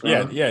 Tyson is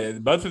prime. Yeah.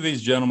 Both of these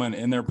gentlemen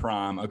in their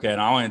prime. Okay, and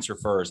I'll answer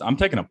first. I'm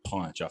taking a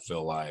punch. I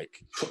feel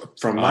like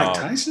from Mike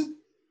Tyson.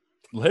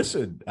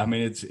 Listen, I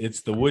mean,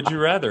 it's the would you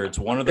rather. It's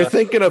one of the. You're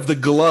thinking of the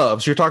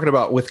gloves. You're talking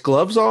about with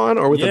gloves on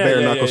or with a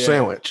bare knuckle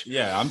sandwich.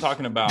 Yeah, I'm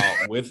talking about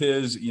with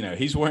his.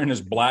 He's wearing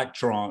his black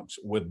trunks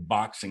with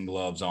boxing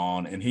gloves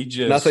on, and he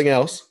just nothing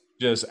else.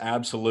 just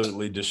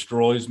absolutely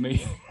destroys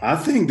me. I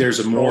think there's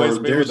a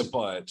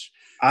punch.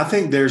 I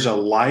think there's a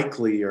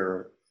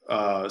likelier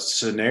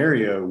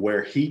scenario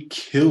where he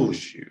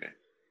kills you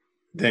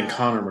than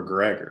Conor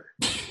McGregor.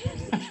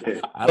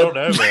 I don't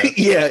know, man.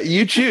 Yeah,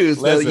 you choose.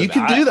 Listen, you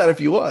can do that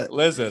if you want.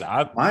 Listen,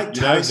 Mike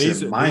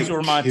Tyson these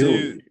were my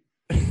two.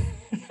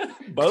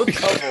 Both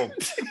of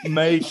them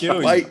may kill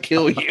you. Might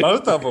kill you.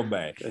 Both of them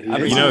may. I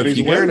mean, if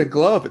he's wearing a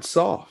glove, it's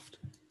soft.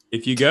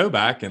 If you go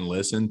back and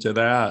listen to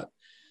that,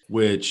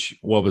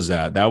 what was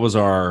that? That was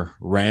our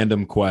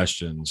random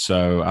question.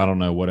 So I don't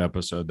know what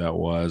episode that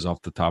was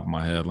off the top of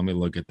my head. Let me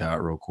look at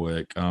that real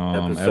quick.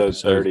 Episode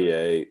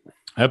 38.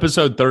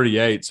 Episode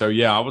 38. So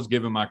yeah, I was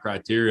giving my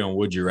criteria on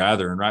would you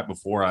rather, and right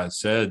before I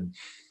said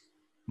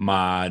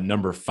my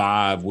number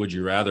 5 would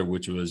you rather,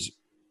 which was,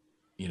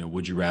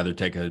 would you rather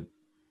take a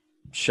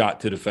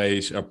shot to the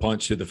face, a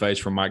punch to the face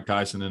from Mike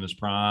Tyson in his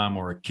prime,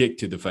 or a kick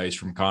to the face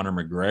from Conor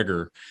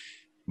McGregor?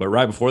 But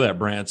right before that,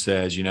 Brant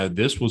says,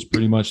 this was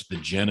pretty much the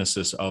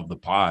genesis of the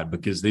pod,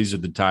 because these are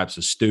the types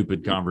of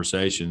stupid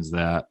conversations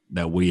that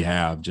we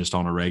have just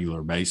on a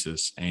regular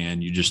basis,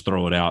 and you just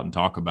throw it out and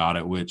talk about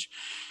it, which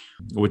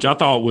I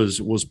thought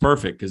was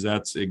perfect, because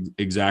that's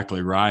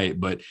exactly right.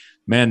 But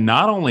man,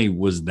 not only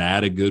was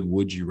that a good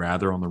would you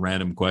rather on the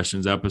random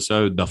questions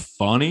episode, the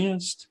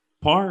funniest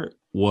part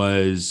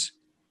was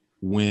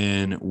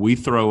when we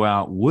throw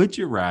out, would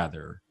you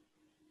rather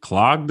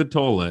clog the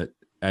toilet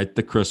at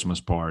the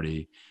Christmas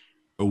party,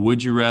 or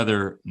would you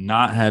rather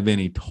not have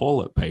any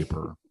toilet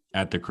paper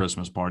at the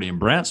Christmas party? And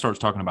Brant starts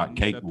talking about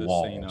caked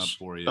walls.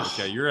 For you.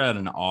 Okay, you're at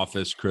an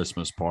office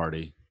Christmas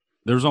party.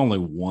 There's only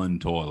one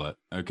toilet,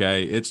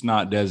 okay? It's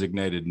not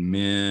designated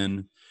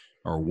men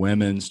or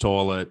women's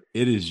toilet.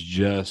 It is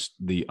just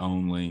the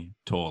only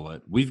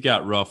toilet. We've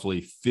got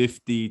roughly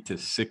 50 to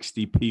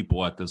 60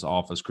 people at this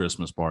office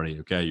Christmas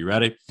party, okay? You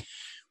ready?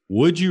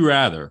 Would you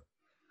rather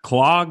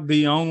clog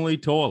the only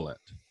toilet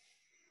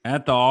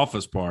at the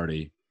office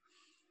party,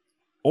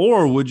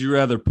 or would you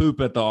rather poop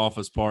at the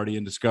office party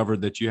and discover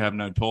that you have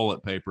no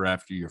toilet paper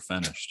after you're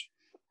finished?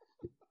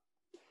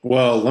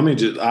 Well, let me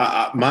just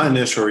my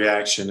initial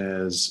reaction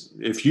is,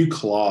 if you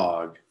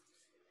clog,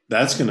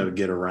 that's going to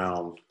get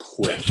around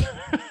quick.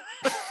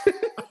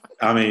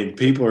 I mean,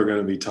 people are going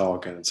to be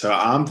talking. So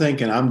I'm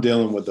thinking I'm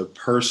dealing with the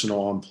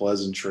personal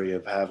unpleasantry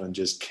of having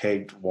just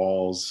caked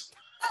walls.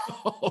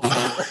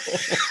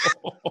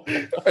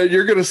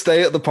 You're going to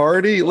stay at the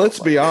party?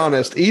 Let's be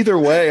honest. Either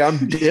way,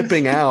 I'm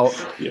dipping out.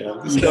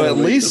 Yeah. So at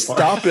least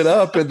stop it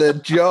up and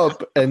then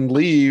jump and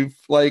leave.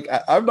 Like,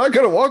 I'm not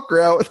going to walk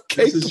around with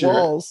caked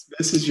walls.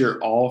 This is your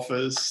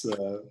office.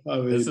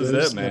 This is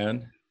it,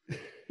 man.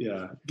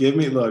 Yeah.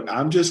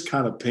 I'm just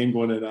kind of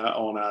penguining it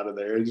out of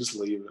there and just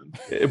leaving.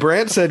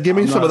 Brant said, give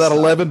me some of that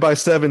 11 by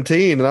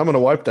 17 and I'm going to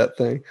wipe that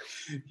thing.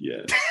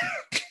 Yes.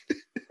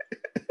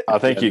 I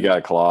think you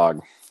got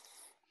clogged.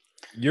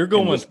 You're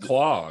going with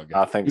clog.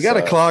 I think you got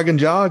to clog and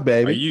jog,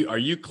 baby. Are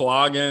you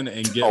clogging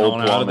and getting old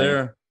on plumbing. Out of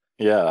there?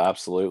 Yeah,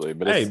 absolutely.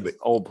 But it's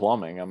old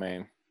plumbing. I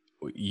mean,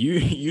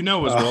 you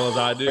know as well as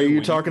I do. Are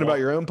you talking about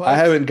your own pipe? I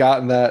haven't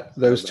gotten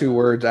those two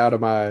words out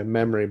of my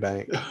memory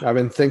bank. I've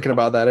been thinking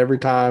about that every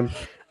time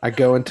I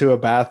go into a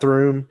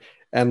bathroom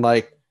and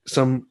like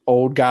some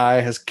old guy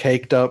has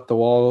caked up the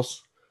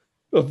walls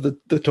of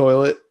the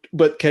toilet,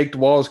 but caked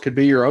walls could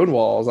be your own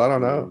walls. I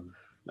don't know.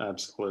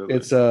 Absolutely.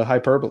 It's a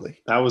hyperbole.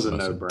 That was a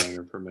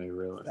no-brainer for me,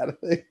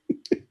 really.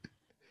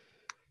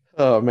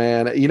 Oh,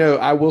 man.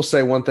 I will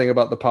say one thing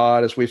about the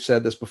pod, as we've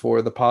said this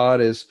before, the pod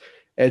is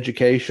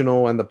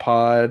educational and the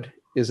pod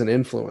is an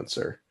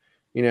influencer.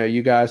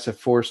 You guys have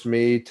forced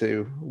me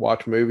to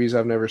watch movies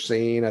I've never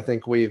seen. I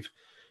think we've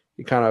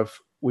gotten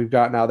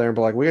out there and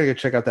been like, we got to go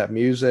check out that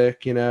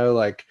music,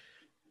 like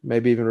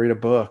maybe even read a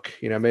book,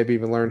 maybe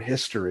even learn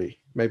history,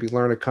 maybe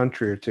learn a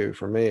country or two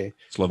for me.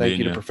 Thank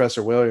you to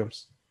Professor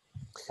Williams.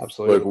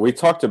 Absolutely. Look, we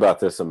talked about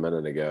this a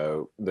minute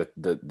ago,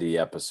 the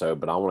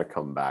episode, but I want to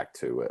come back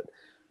to it.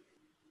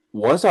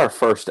 Was our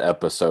first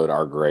episode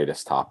our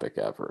greatest topic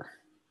ever?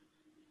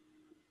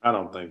 I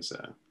don't think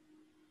so.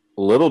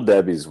 Little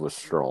Debbie's was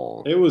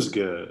strong. It was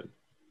good.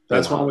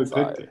 That's why we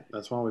picked it.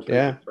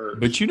 It first.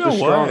 But you know what?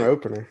 Strong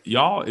opener.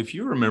 Y'all, if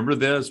you remember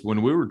this,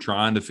 when we were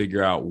trying to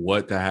figure out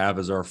what to have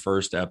as our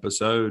first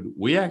episode,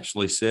 we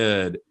actually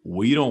said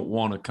we don't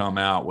want to come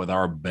out with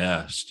our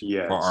best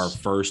for our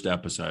first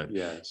episode.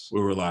 Yes. We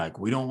were like,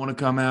 we don't want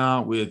to come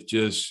out with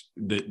just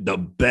the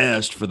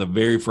best for the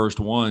very first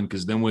one,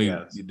 because then we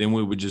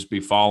would just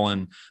be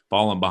falling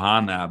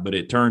behind that. But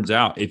it turns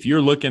out, if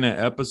you're looking at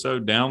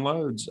episode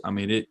downloads, I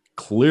mean, it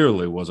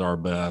clearly was our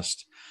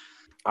best.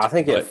 I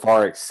think it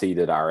far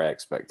exceeded our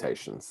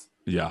expectations.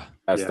 Yeah.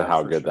 As to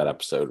how good that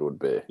episode would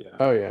be. Yeah.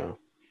 Oh, yeah.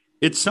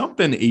 It's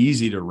something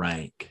easy to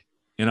rank.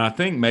 And I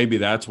think maybe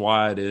that's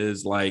why it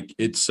is. Like,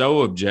 it's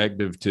so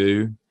objective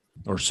too,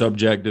 or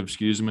subjective,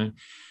 excuse me.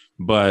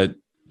 But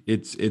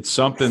it's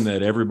something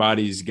that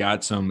everybody's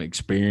got some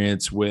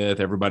experience with.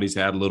 Everybody's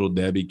had Little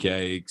Debbie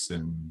cakes,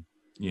 and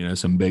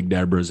some Big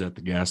Debras at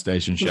the gas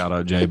station. Shout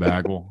out Jay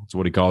Bagwell. That's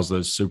what he calls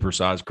those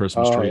supersized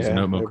Christmas trees in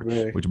Oak Milk,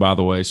 which, by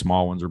the way,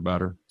 small ones are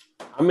better.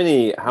 How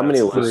many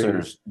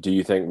listeners do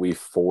you think we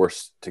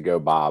forced to go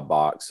buy a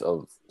box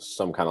of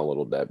some kind of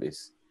Little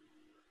Debbie's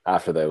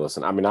after they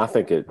listen? I mean, I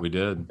think we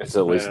did. It's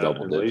at least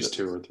double digits. At least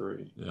 2 or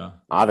 3. Yeah.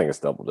 I think it's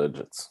double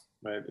digits.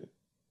 Maybe.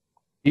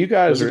 You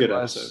guys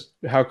realize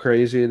how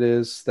crazy it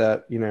is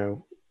that,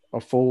 a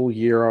full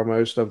year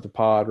almost of the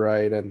pod,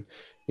 right? And,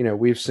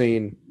 we've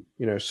seen,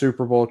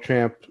 Super Bowl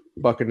champ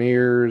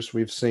Buccaneers.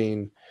 We've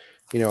seen,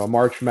 a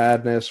March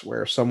Madness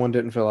where someone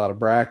didn't fill out a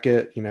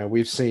bracket.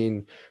 We've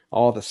seen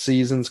all the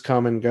seasons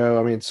come and go.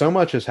 I mean, so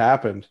much has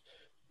happened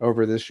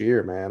over this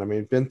year, man. I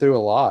mean, been through a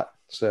lot.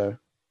 So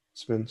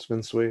it's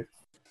been sweet.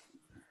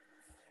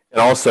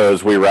 And also,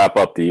 as we wrap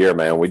up the year,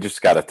 man, we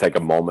just got to take a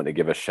moment to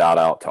give a shout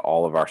out to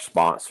all of our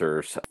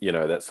sponsors,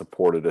 that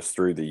supported us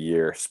through the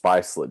year.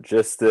 Spice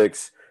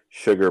Logistics,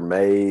 Sugar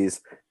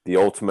Maze, The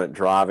Ultimate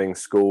Driving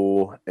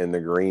School, and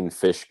the Green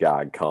Fish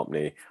Guide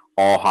Company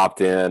all hopped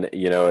in,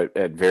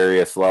 at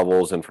various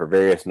levels and for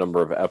various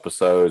number of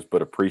episodes,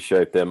 but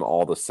appreciate them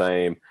all the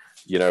same,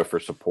 for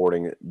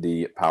supporting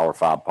the Power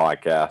 5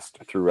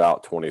 podcast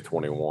throughout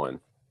 2021.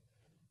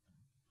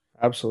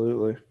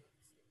 Absolutely.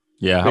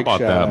 Yeah, how about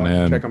that,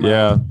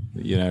 man?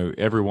 Yeah,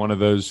 every one of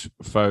those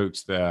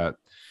folks that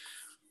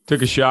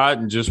took a shot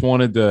and just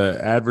wanted to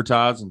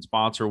advertise and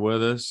sponsor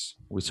with us,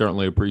 we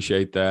certainly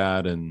appreciate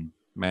that. And,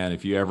 man,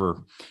 if you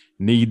ever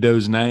need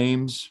those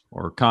names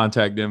or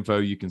contact info,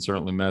 you can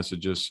certainly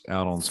message us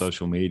out on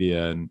social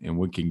media and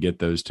we can get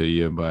those to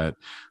you. But,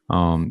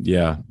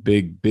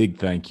 big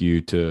thank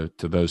you to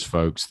those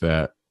folks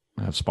that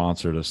have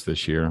sponsored us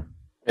this year.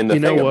 And the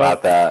thing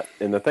about that,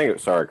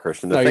 sorry,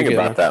 Christian, the thing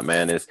about that,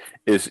 man, is,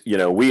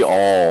 we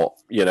all,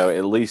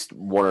 at least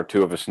one or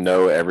two of us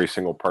know every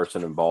single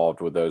person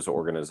involved with those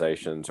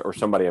organizations or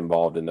somebody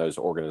involved in those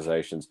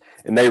organizations.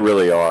 And they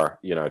really are,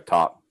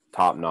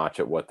 top notch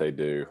at what they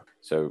do.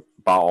 So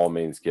by all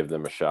means, give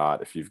them a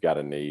shot if you've got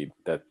a need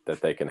that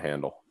they can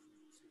handle.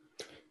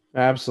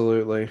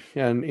 Absolutely.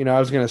 And, I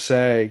was going to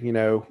say,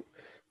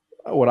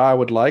 what I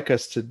would like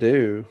us to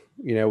do,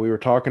 we were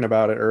talking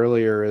about it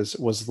earlier,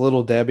 was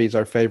Little Debbie's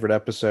our favorite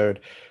episode.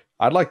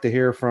 I'd like to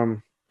hear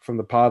from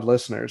the pod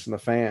listeners and the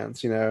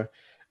fans.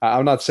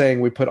 I'm not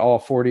saying we put all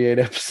 48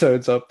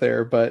 episodes up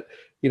there, but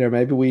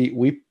maybe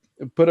we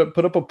put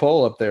up a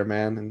poll up there,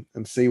 man,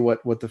 and see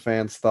what the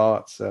fans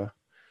thought. So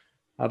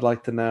I'd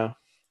like to know.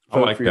 I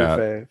like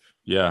that.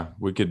 Yeah,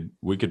 we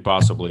could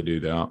possibly do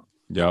that.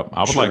 Yeah,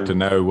 I would like to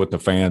know what the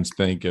fans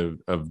think of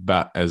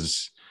about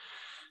as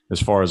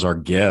far as our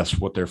guests,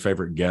 what their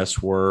favorite guests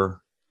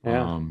were.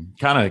 Yeah.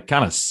 Kind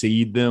of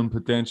seed them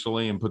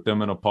potentially and put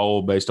them in a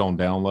poll based on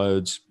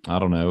downloads. I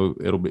don't know.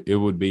 It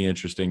would be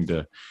interesting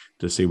to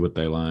see what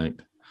they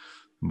liked.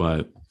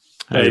 But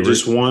hey,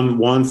 just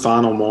one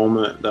final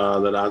moment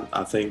that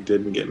I think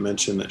didn't get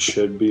mentioned that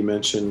should be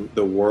mentioned.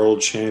 The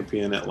world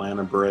champion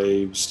Atlanta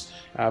Braves.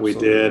 Absolutely.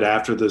 We did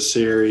after the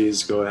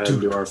series go ahead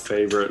and do our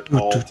favorite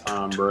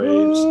all-time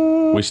Braves.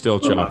 We still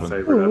chopping. My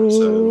favorite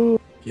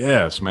episode.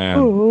 Yes,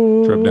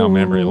 man. Trip down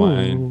memory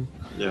lane.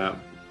 Yeah.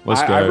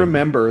 Let's go. I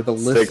remember the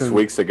listen 6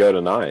 weeks ago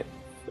tonight.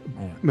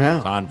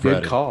 Man,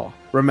 good call.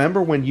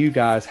 Remember when you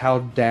guys, how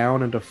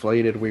down and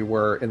deflated we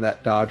were in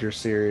that Dodger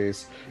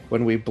series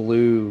when we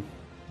blew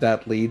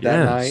that lead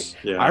that night?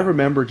 Yeah. I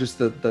remember just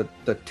the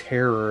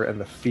terror and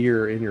the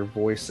fear in your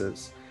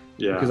voices.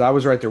 Yeah. Because I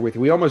was right there with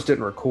you. We almost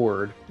didn't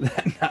record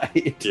that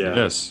night. Yeah.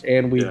 Yes.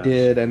 And we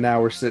did, and now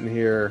we're sitting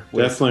here.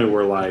 Definitely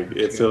we're like,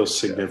 it feels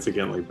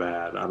significantly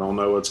bad. I don't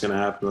know what's going to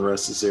happen the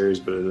rest of the series,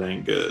 but it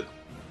ain't good.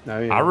 Oh,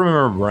 yeah. I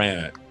remember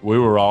Brant. We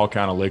were all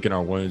kind of licking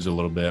our wounds a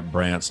little bit.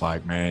 Brant's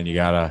like, man, you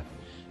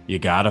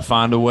gotta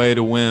find a way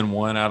to win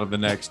one out of the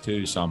next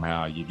two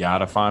somehow. You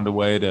gotta find a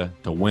way to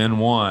win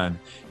one.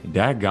 And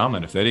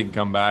dadgummit, if they didn't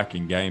come back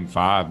in game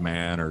 5,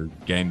 man, or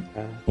game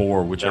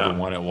 4, whichever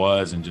one it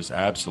was, and just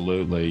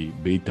absolutely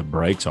beat the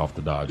brakes off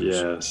the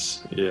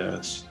Dodgers.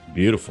 Yes.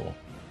 Beautiful.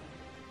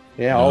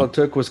 Yeah, all it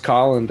took was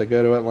Colin to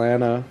go to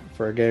Atlanta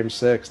for a game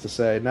 6 to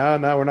say, no,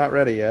 we're not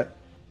ready yet.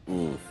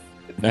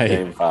 Hey.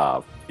 Game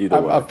 5. Either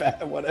way.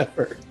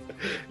 Whatever.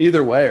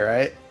 Either way,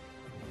 right?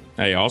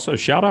 Hey, also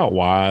shout out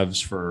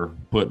wives for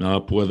putting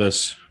up with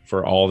us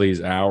for all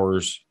these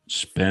hours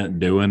spent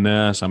doing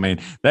this. I mean,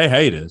 they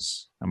hate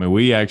us. I mean,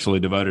 we actually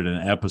devoted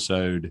an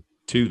episode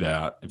to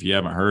that. If you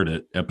haven't heard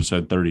it,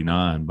 episode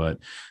 39.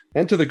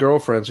 And to the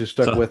girlfriends who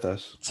stuck with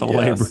us. It's a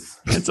labor.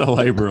 It's a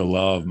labor of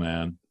love,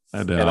 man.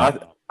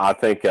 I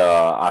think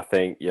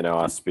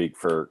I speak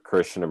for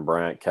Christian and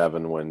Brant,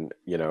 Kevin, when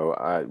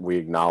we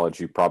acknowledge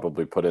you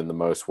probably put in the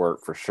most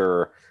work for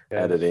sure,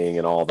 editing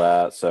and all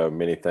that. So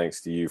many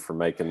thanks to you for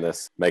making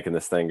this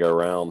thing go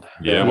around.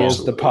 Yeah, he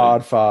is the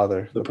pod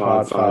father. The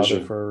pod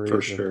father for a reason.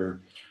 For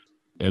sure.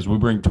 As we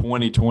bring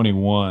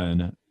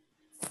 2021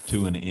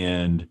 to an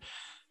end,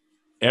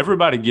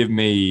 everybody give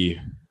me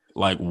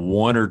like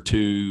one or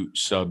two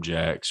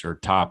subjects or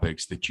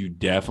topics that you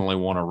definitely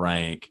want to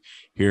rank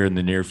here in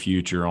the near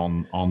future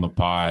on the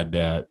pod,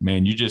 that,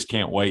 man, you just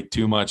can't wait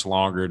too much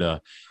longer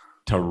to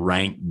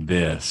rank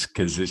this,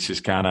 because it's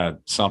just kind of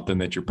something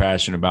that you're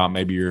passionate about.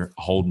 Maybe you're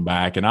holding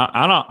back, and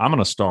I'm going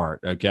to start.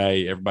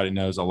 Okay, everybody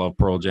knows I love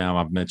Pearl Jam.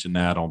 I've mentioned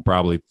that on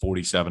probably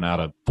 47 out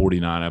of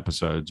 49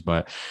 episodes.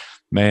 But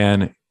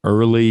man,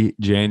 early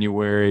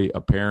January,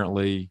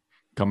 apparently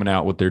coming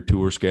out with their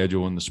tour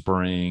schedule in the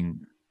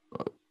spring.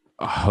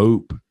 I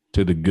hope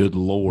to the good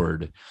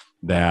Lord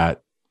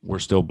that we're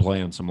still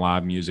playing some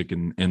live music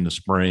in the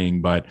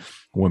spring. But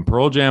when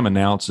Pearl Jam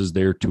announces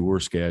their tour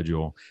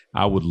schedule,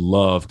 I would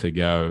love to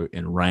go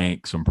and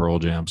rank some Pearl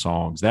Jam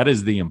songs. That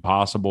is the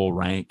impossible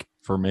rank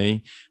for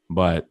me,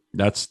 but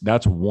that's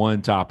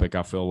one topic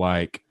I feel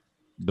like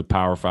the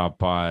Power 5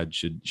 pod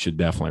should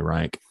definitely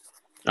rank.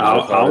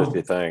 I'll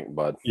you think,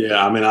 bud.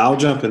 Yeah, I mean, I'll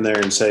jump in there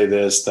and say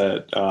this,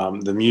 that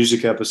the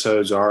music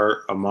episodes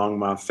are among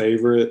my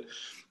favorite.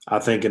 I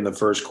think in the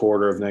first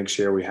quarter of next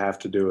year, we have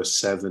to do a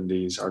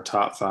 70s, our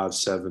top 5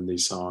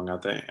 70s song.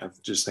 I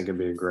just think it'd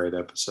be a great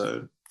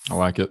episode. I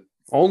like it.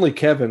 Only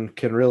Kevin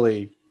can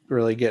really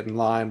get in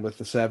line with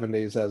the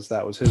 70s, as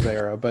that was his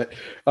era. But,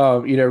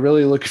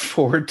 really looking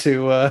forward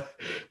to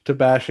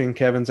bashing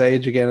Kevin's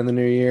age again in the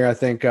new year. I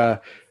think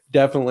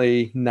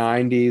definitely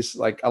 90s.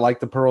 Like, I like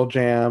the Pearl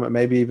Jam,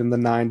 maybe even the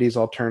 90s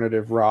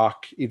alternative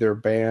rock, either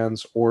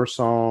bands or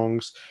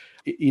songs.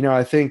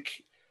 I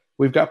think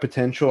we've got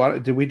potential.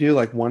 Did we do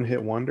like one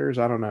hit wonders?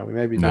 I don't know. We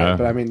maybe did,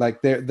 but I mean,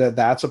 like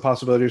that's a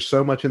possibility. There's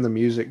so much in the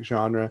music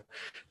genre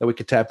that we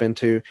could tap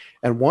into.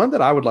 And one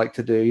that I would like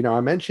to do,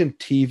 I mentioned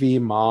TV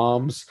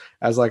moms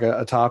as like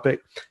a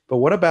topic, but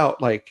what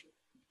about like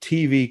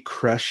TV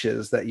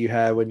crushes that you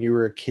had when you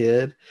were a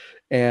kid?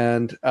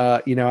 And,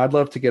 I'd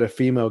love to get a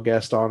female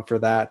guest on for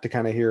that, to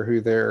kind of hear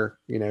who their,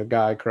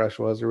 guy crush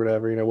was or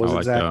whatever. Was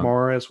it Zach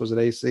Morris? Was it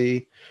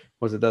AC?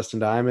 Was it Dustin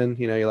Diamond?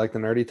 You like the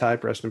nerdy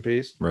type? Rest in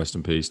peace. Rest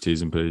in peace.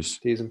 Tease and peace.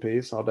 Tease and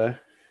peace all day.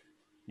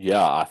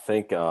 Yeah, I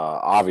think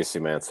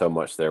obviously, man, so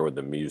much there with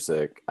the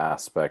music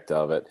aspect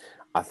of it.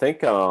 I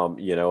think,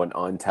 an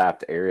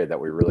untapped area that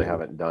we really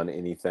haven't done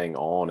anything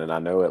on, and I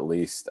know at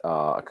least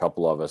a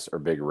couple of us are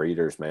big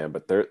readers, man,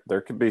 but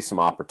there could be some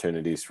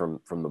opportunities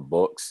from the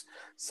books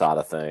side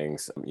of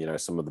things.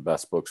 Some of the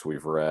best books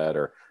we've read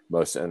or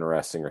most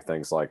interesting or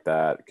things like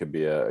that. It could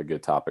be a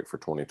good topic for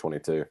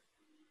 2022.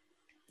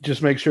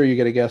 Just make sure you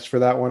get a guest for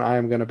that one. I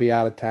am going to be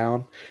out of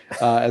town.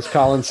 As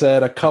Colin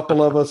said, a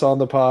couple of us on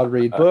the pod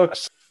read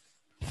books.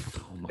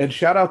 And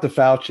shout out to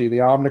Fauci,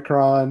 the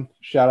Omicron.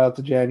 Shout out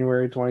to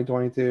January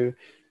 2022.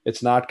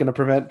 It's not going to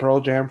prevent Pearl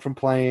Jam from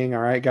playing.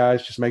 All right,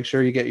 guys, just make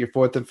sure you get your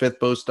 4th and 5th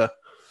booster.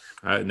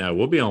 No,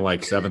 we'll be on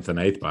like 7th and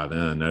 8th by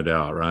then, no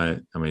doubt, right?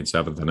 I mean,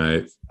 7th and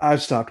 8th.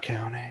 I've stopped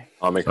counting.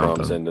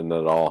 Omicron's ending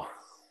it all.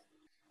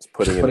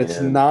 But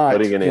it's not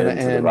going to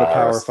end the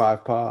Power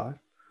 5 pod.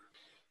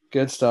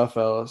 Good stuff,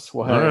 fellas.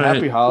 Well, hey,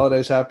 happy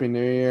holidays, happy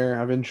New Year.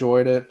 I've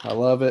enjoyed it. I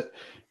love it.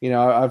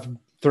 I've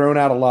thrown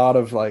out a lot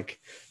of like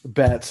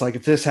bets. Like,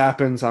 if this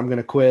happens, I'm going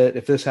to quit.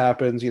 If this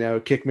happens,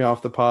 kick me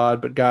off the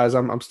pod. But guys,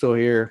 I'm still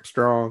here,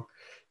 strong,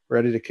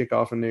 ready to kick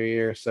off a new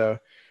year. So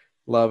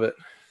love it.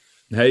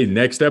 Hey,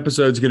 next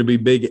episode is going to be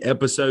big,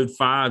 episode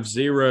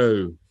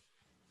 50.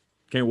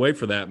 Can't wait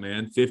for that,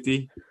 man.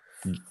 50,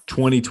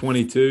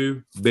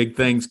 2022, big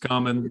things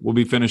coming. We'll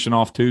be finishing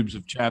off Tubes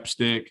of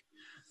Chapstick,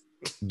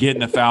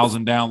 getting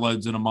 1,000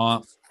 downloads in a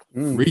month,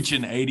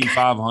 reaching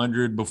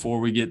 8,500 before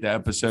we get to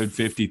episode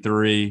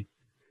 53.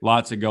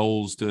 Lots of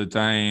goals to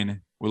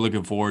attain. We're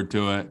looking forward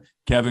to it.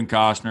 Kevin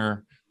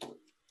Costner,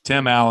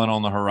 Tim Allen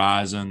on the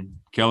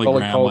horizon, Kelly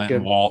Gramlett,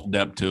 and Walt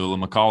Deptula,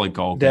 Macaulay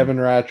Culkin, Devin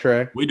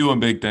Rattray. We're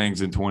doing big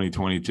things in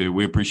 2022.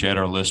 We appreciate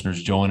our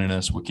listeners joining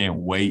us. We can't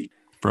wait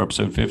for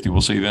episode 50. We'll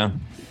see you then.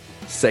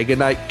 Say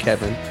goodnight,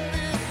 Kevin.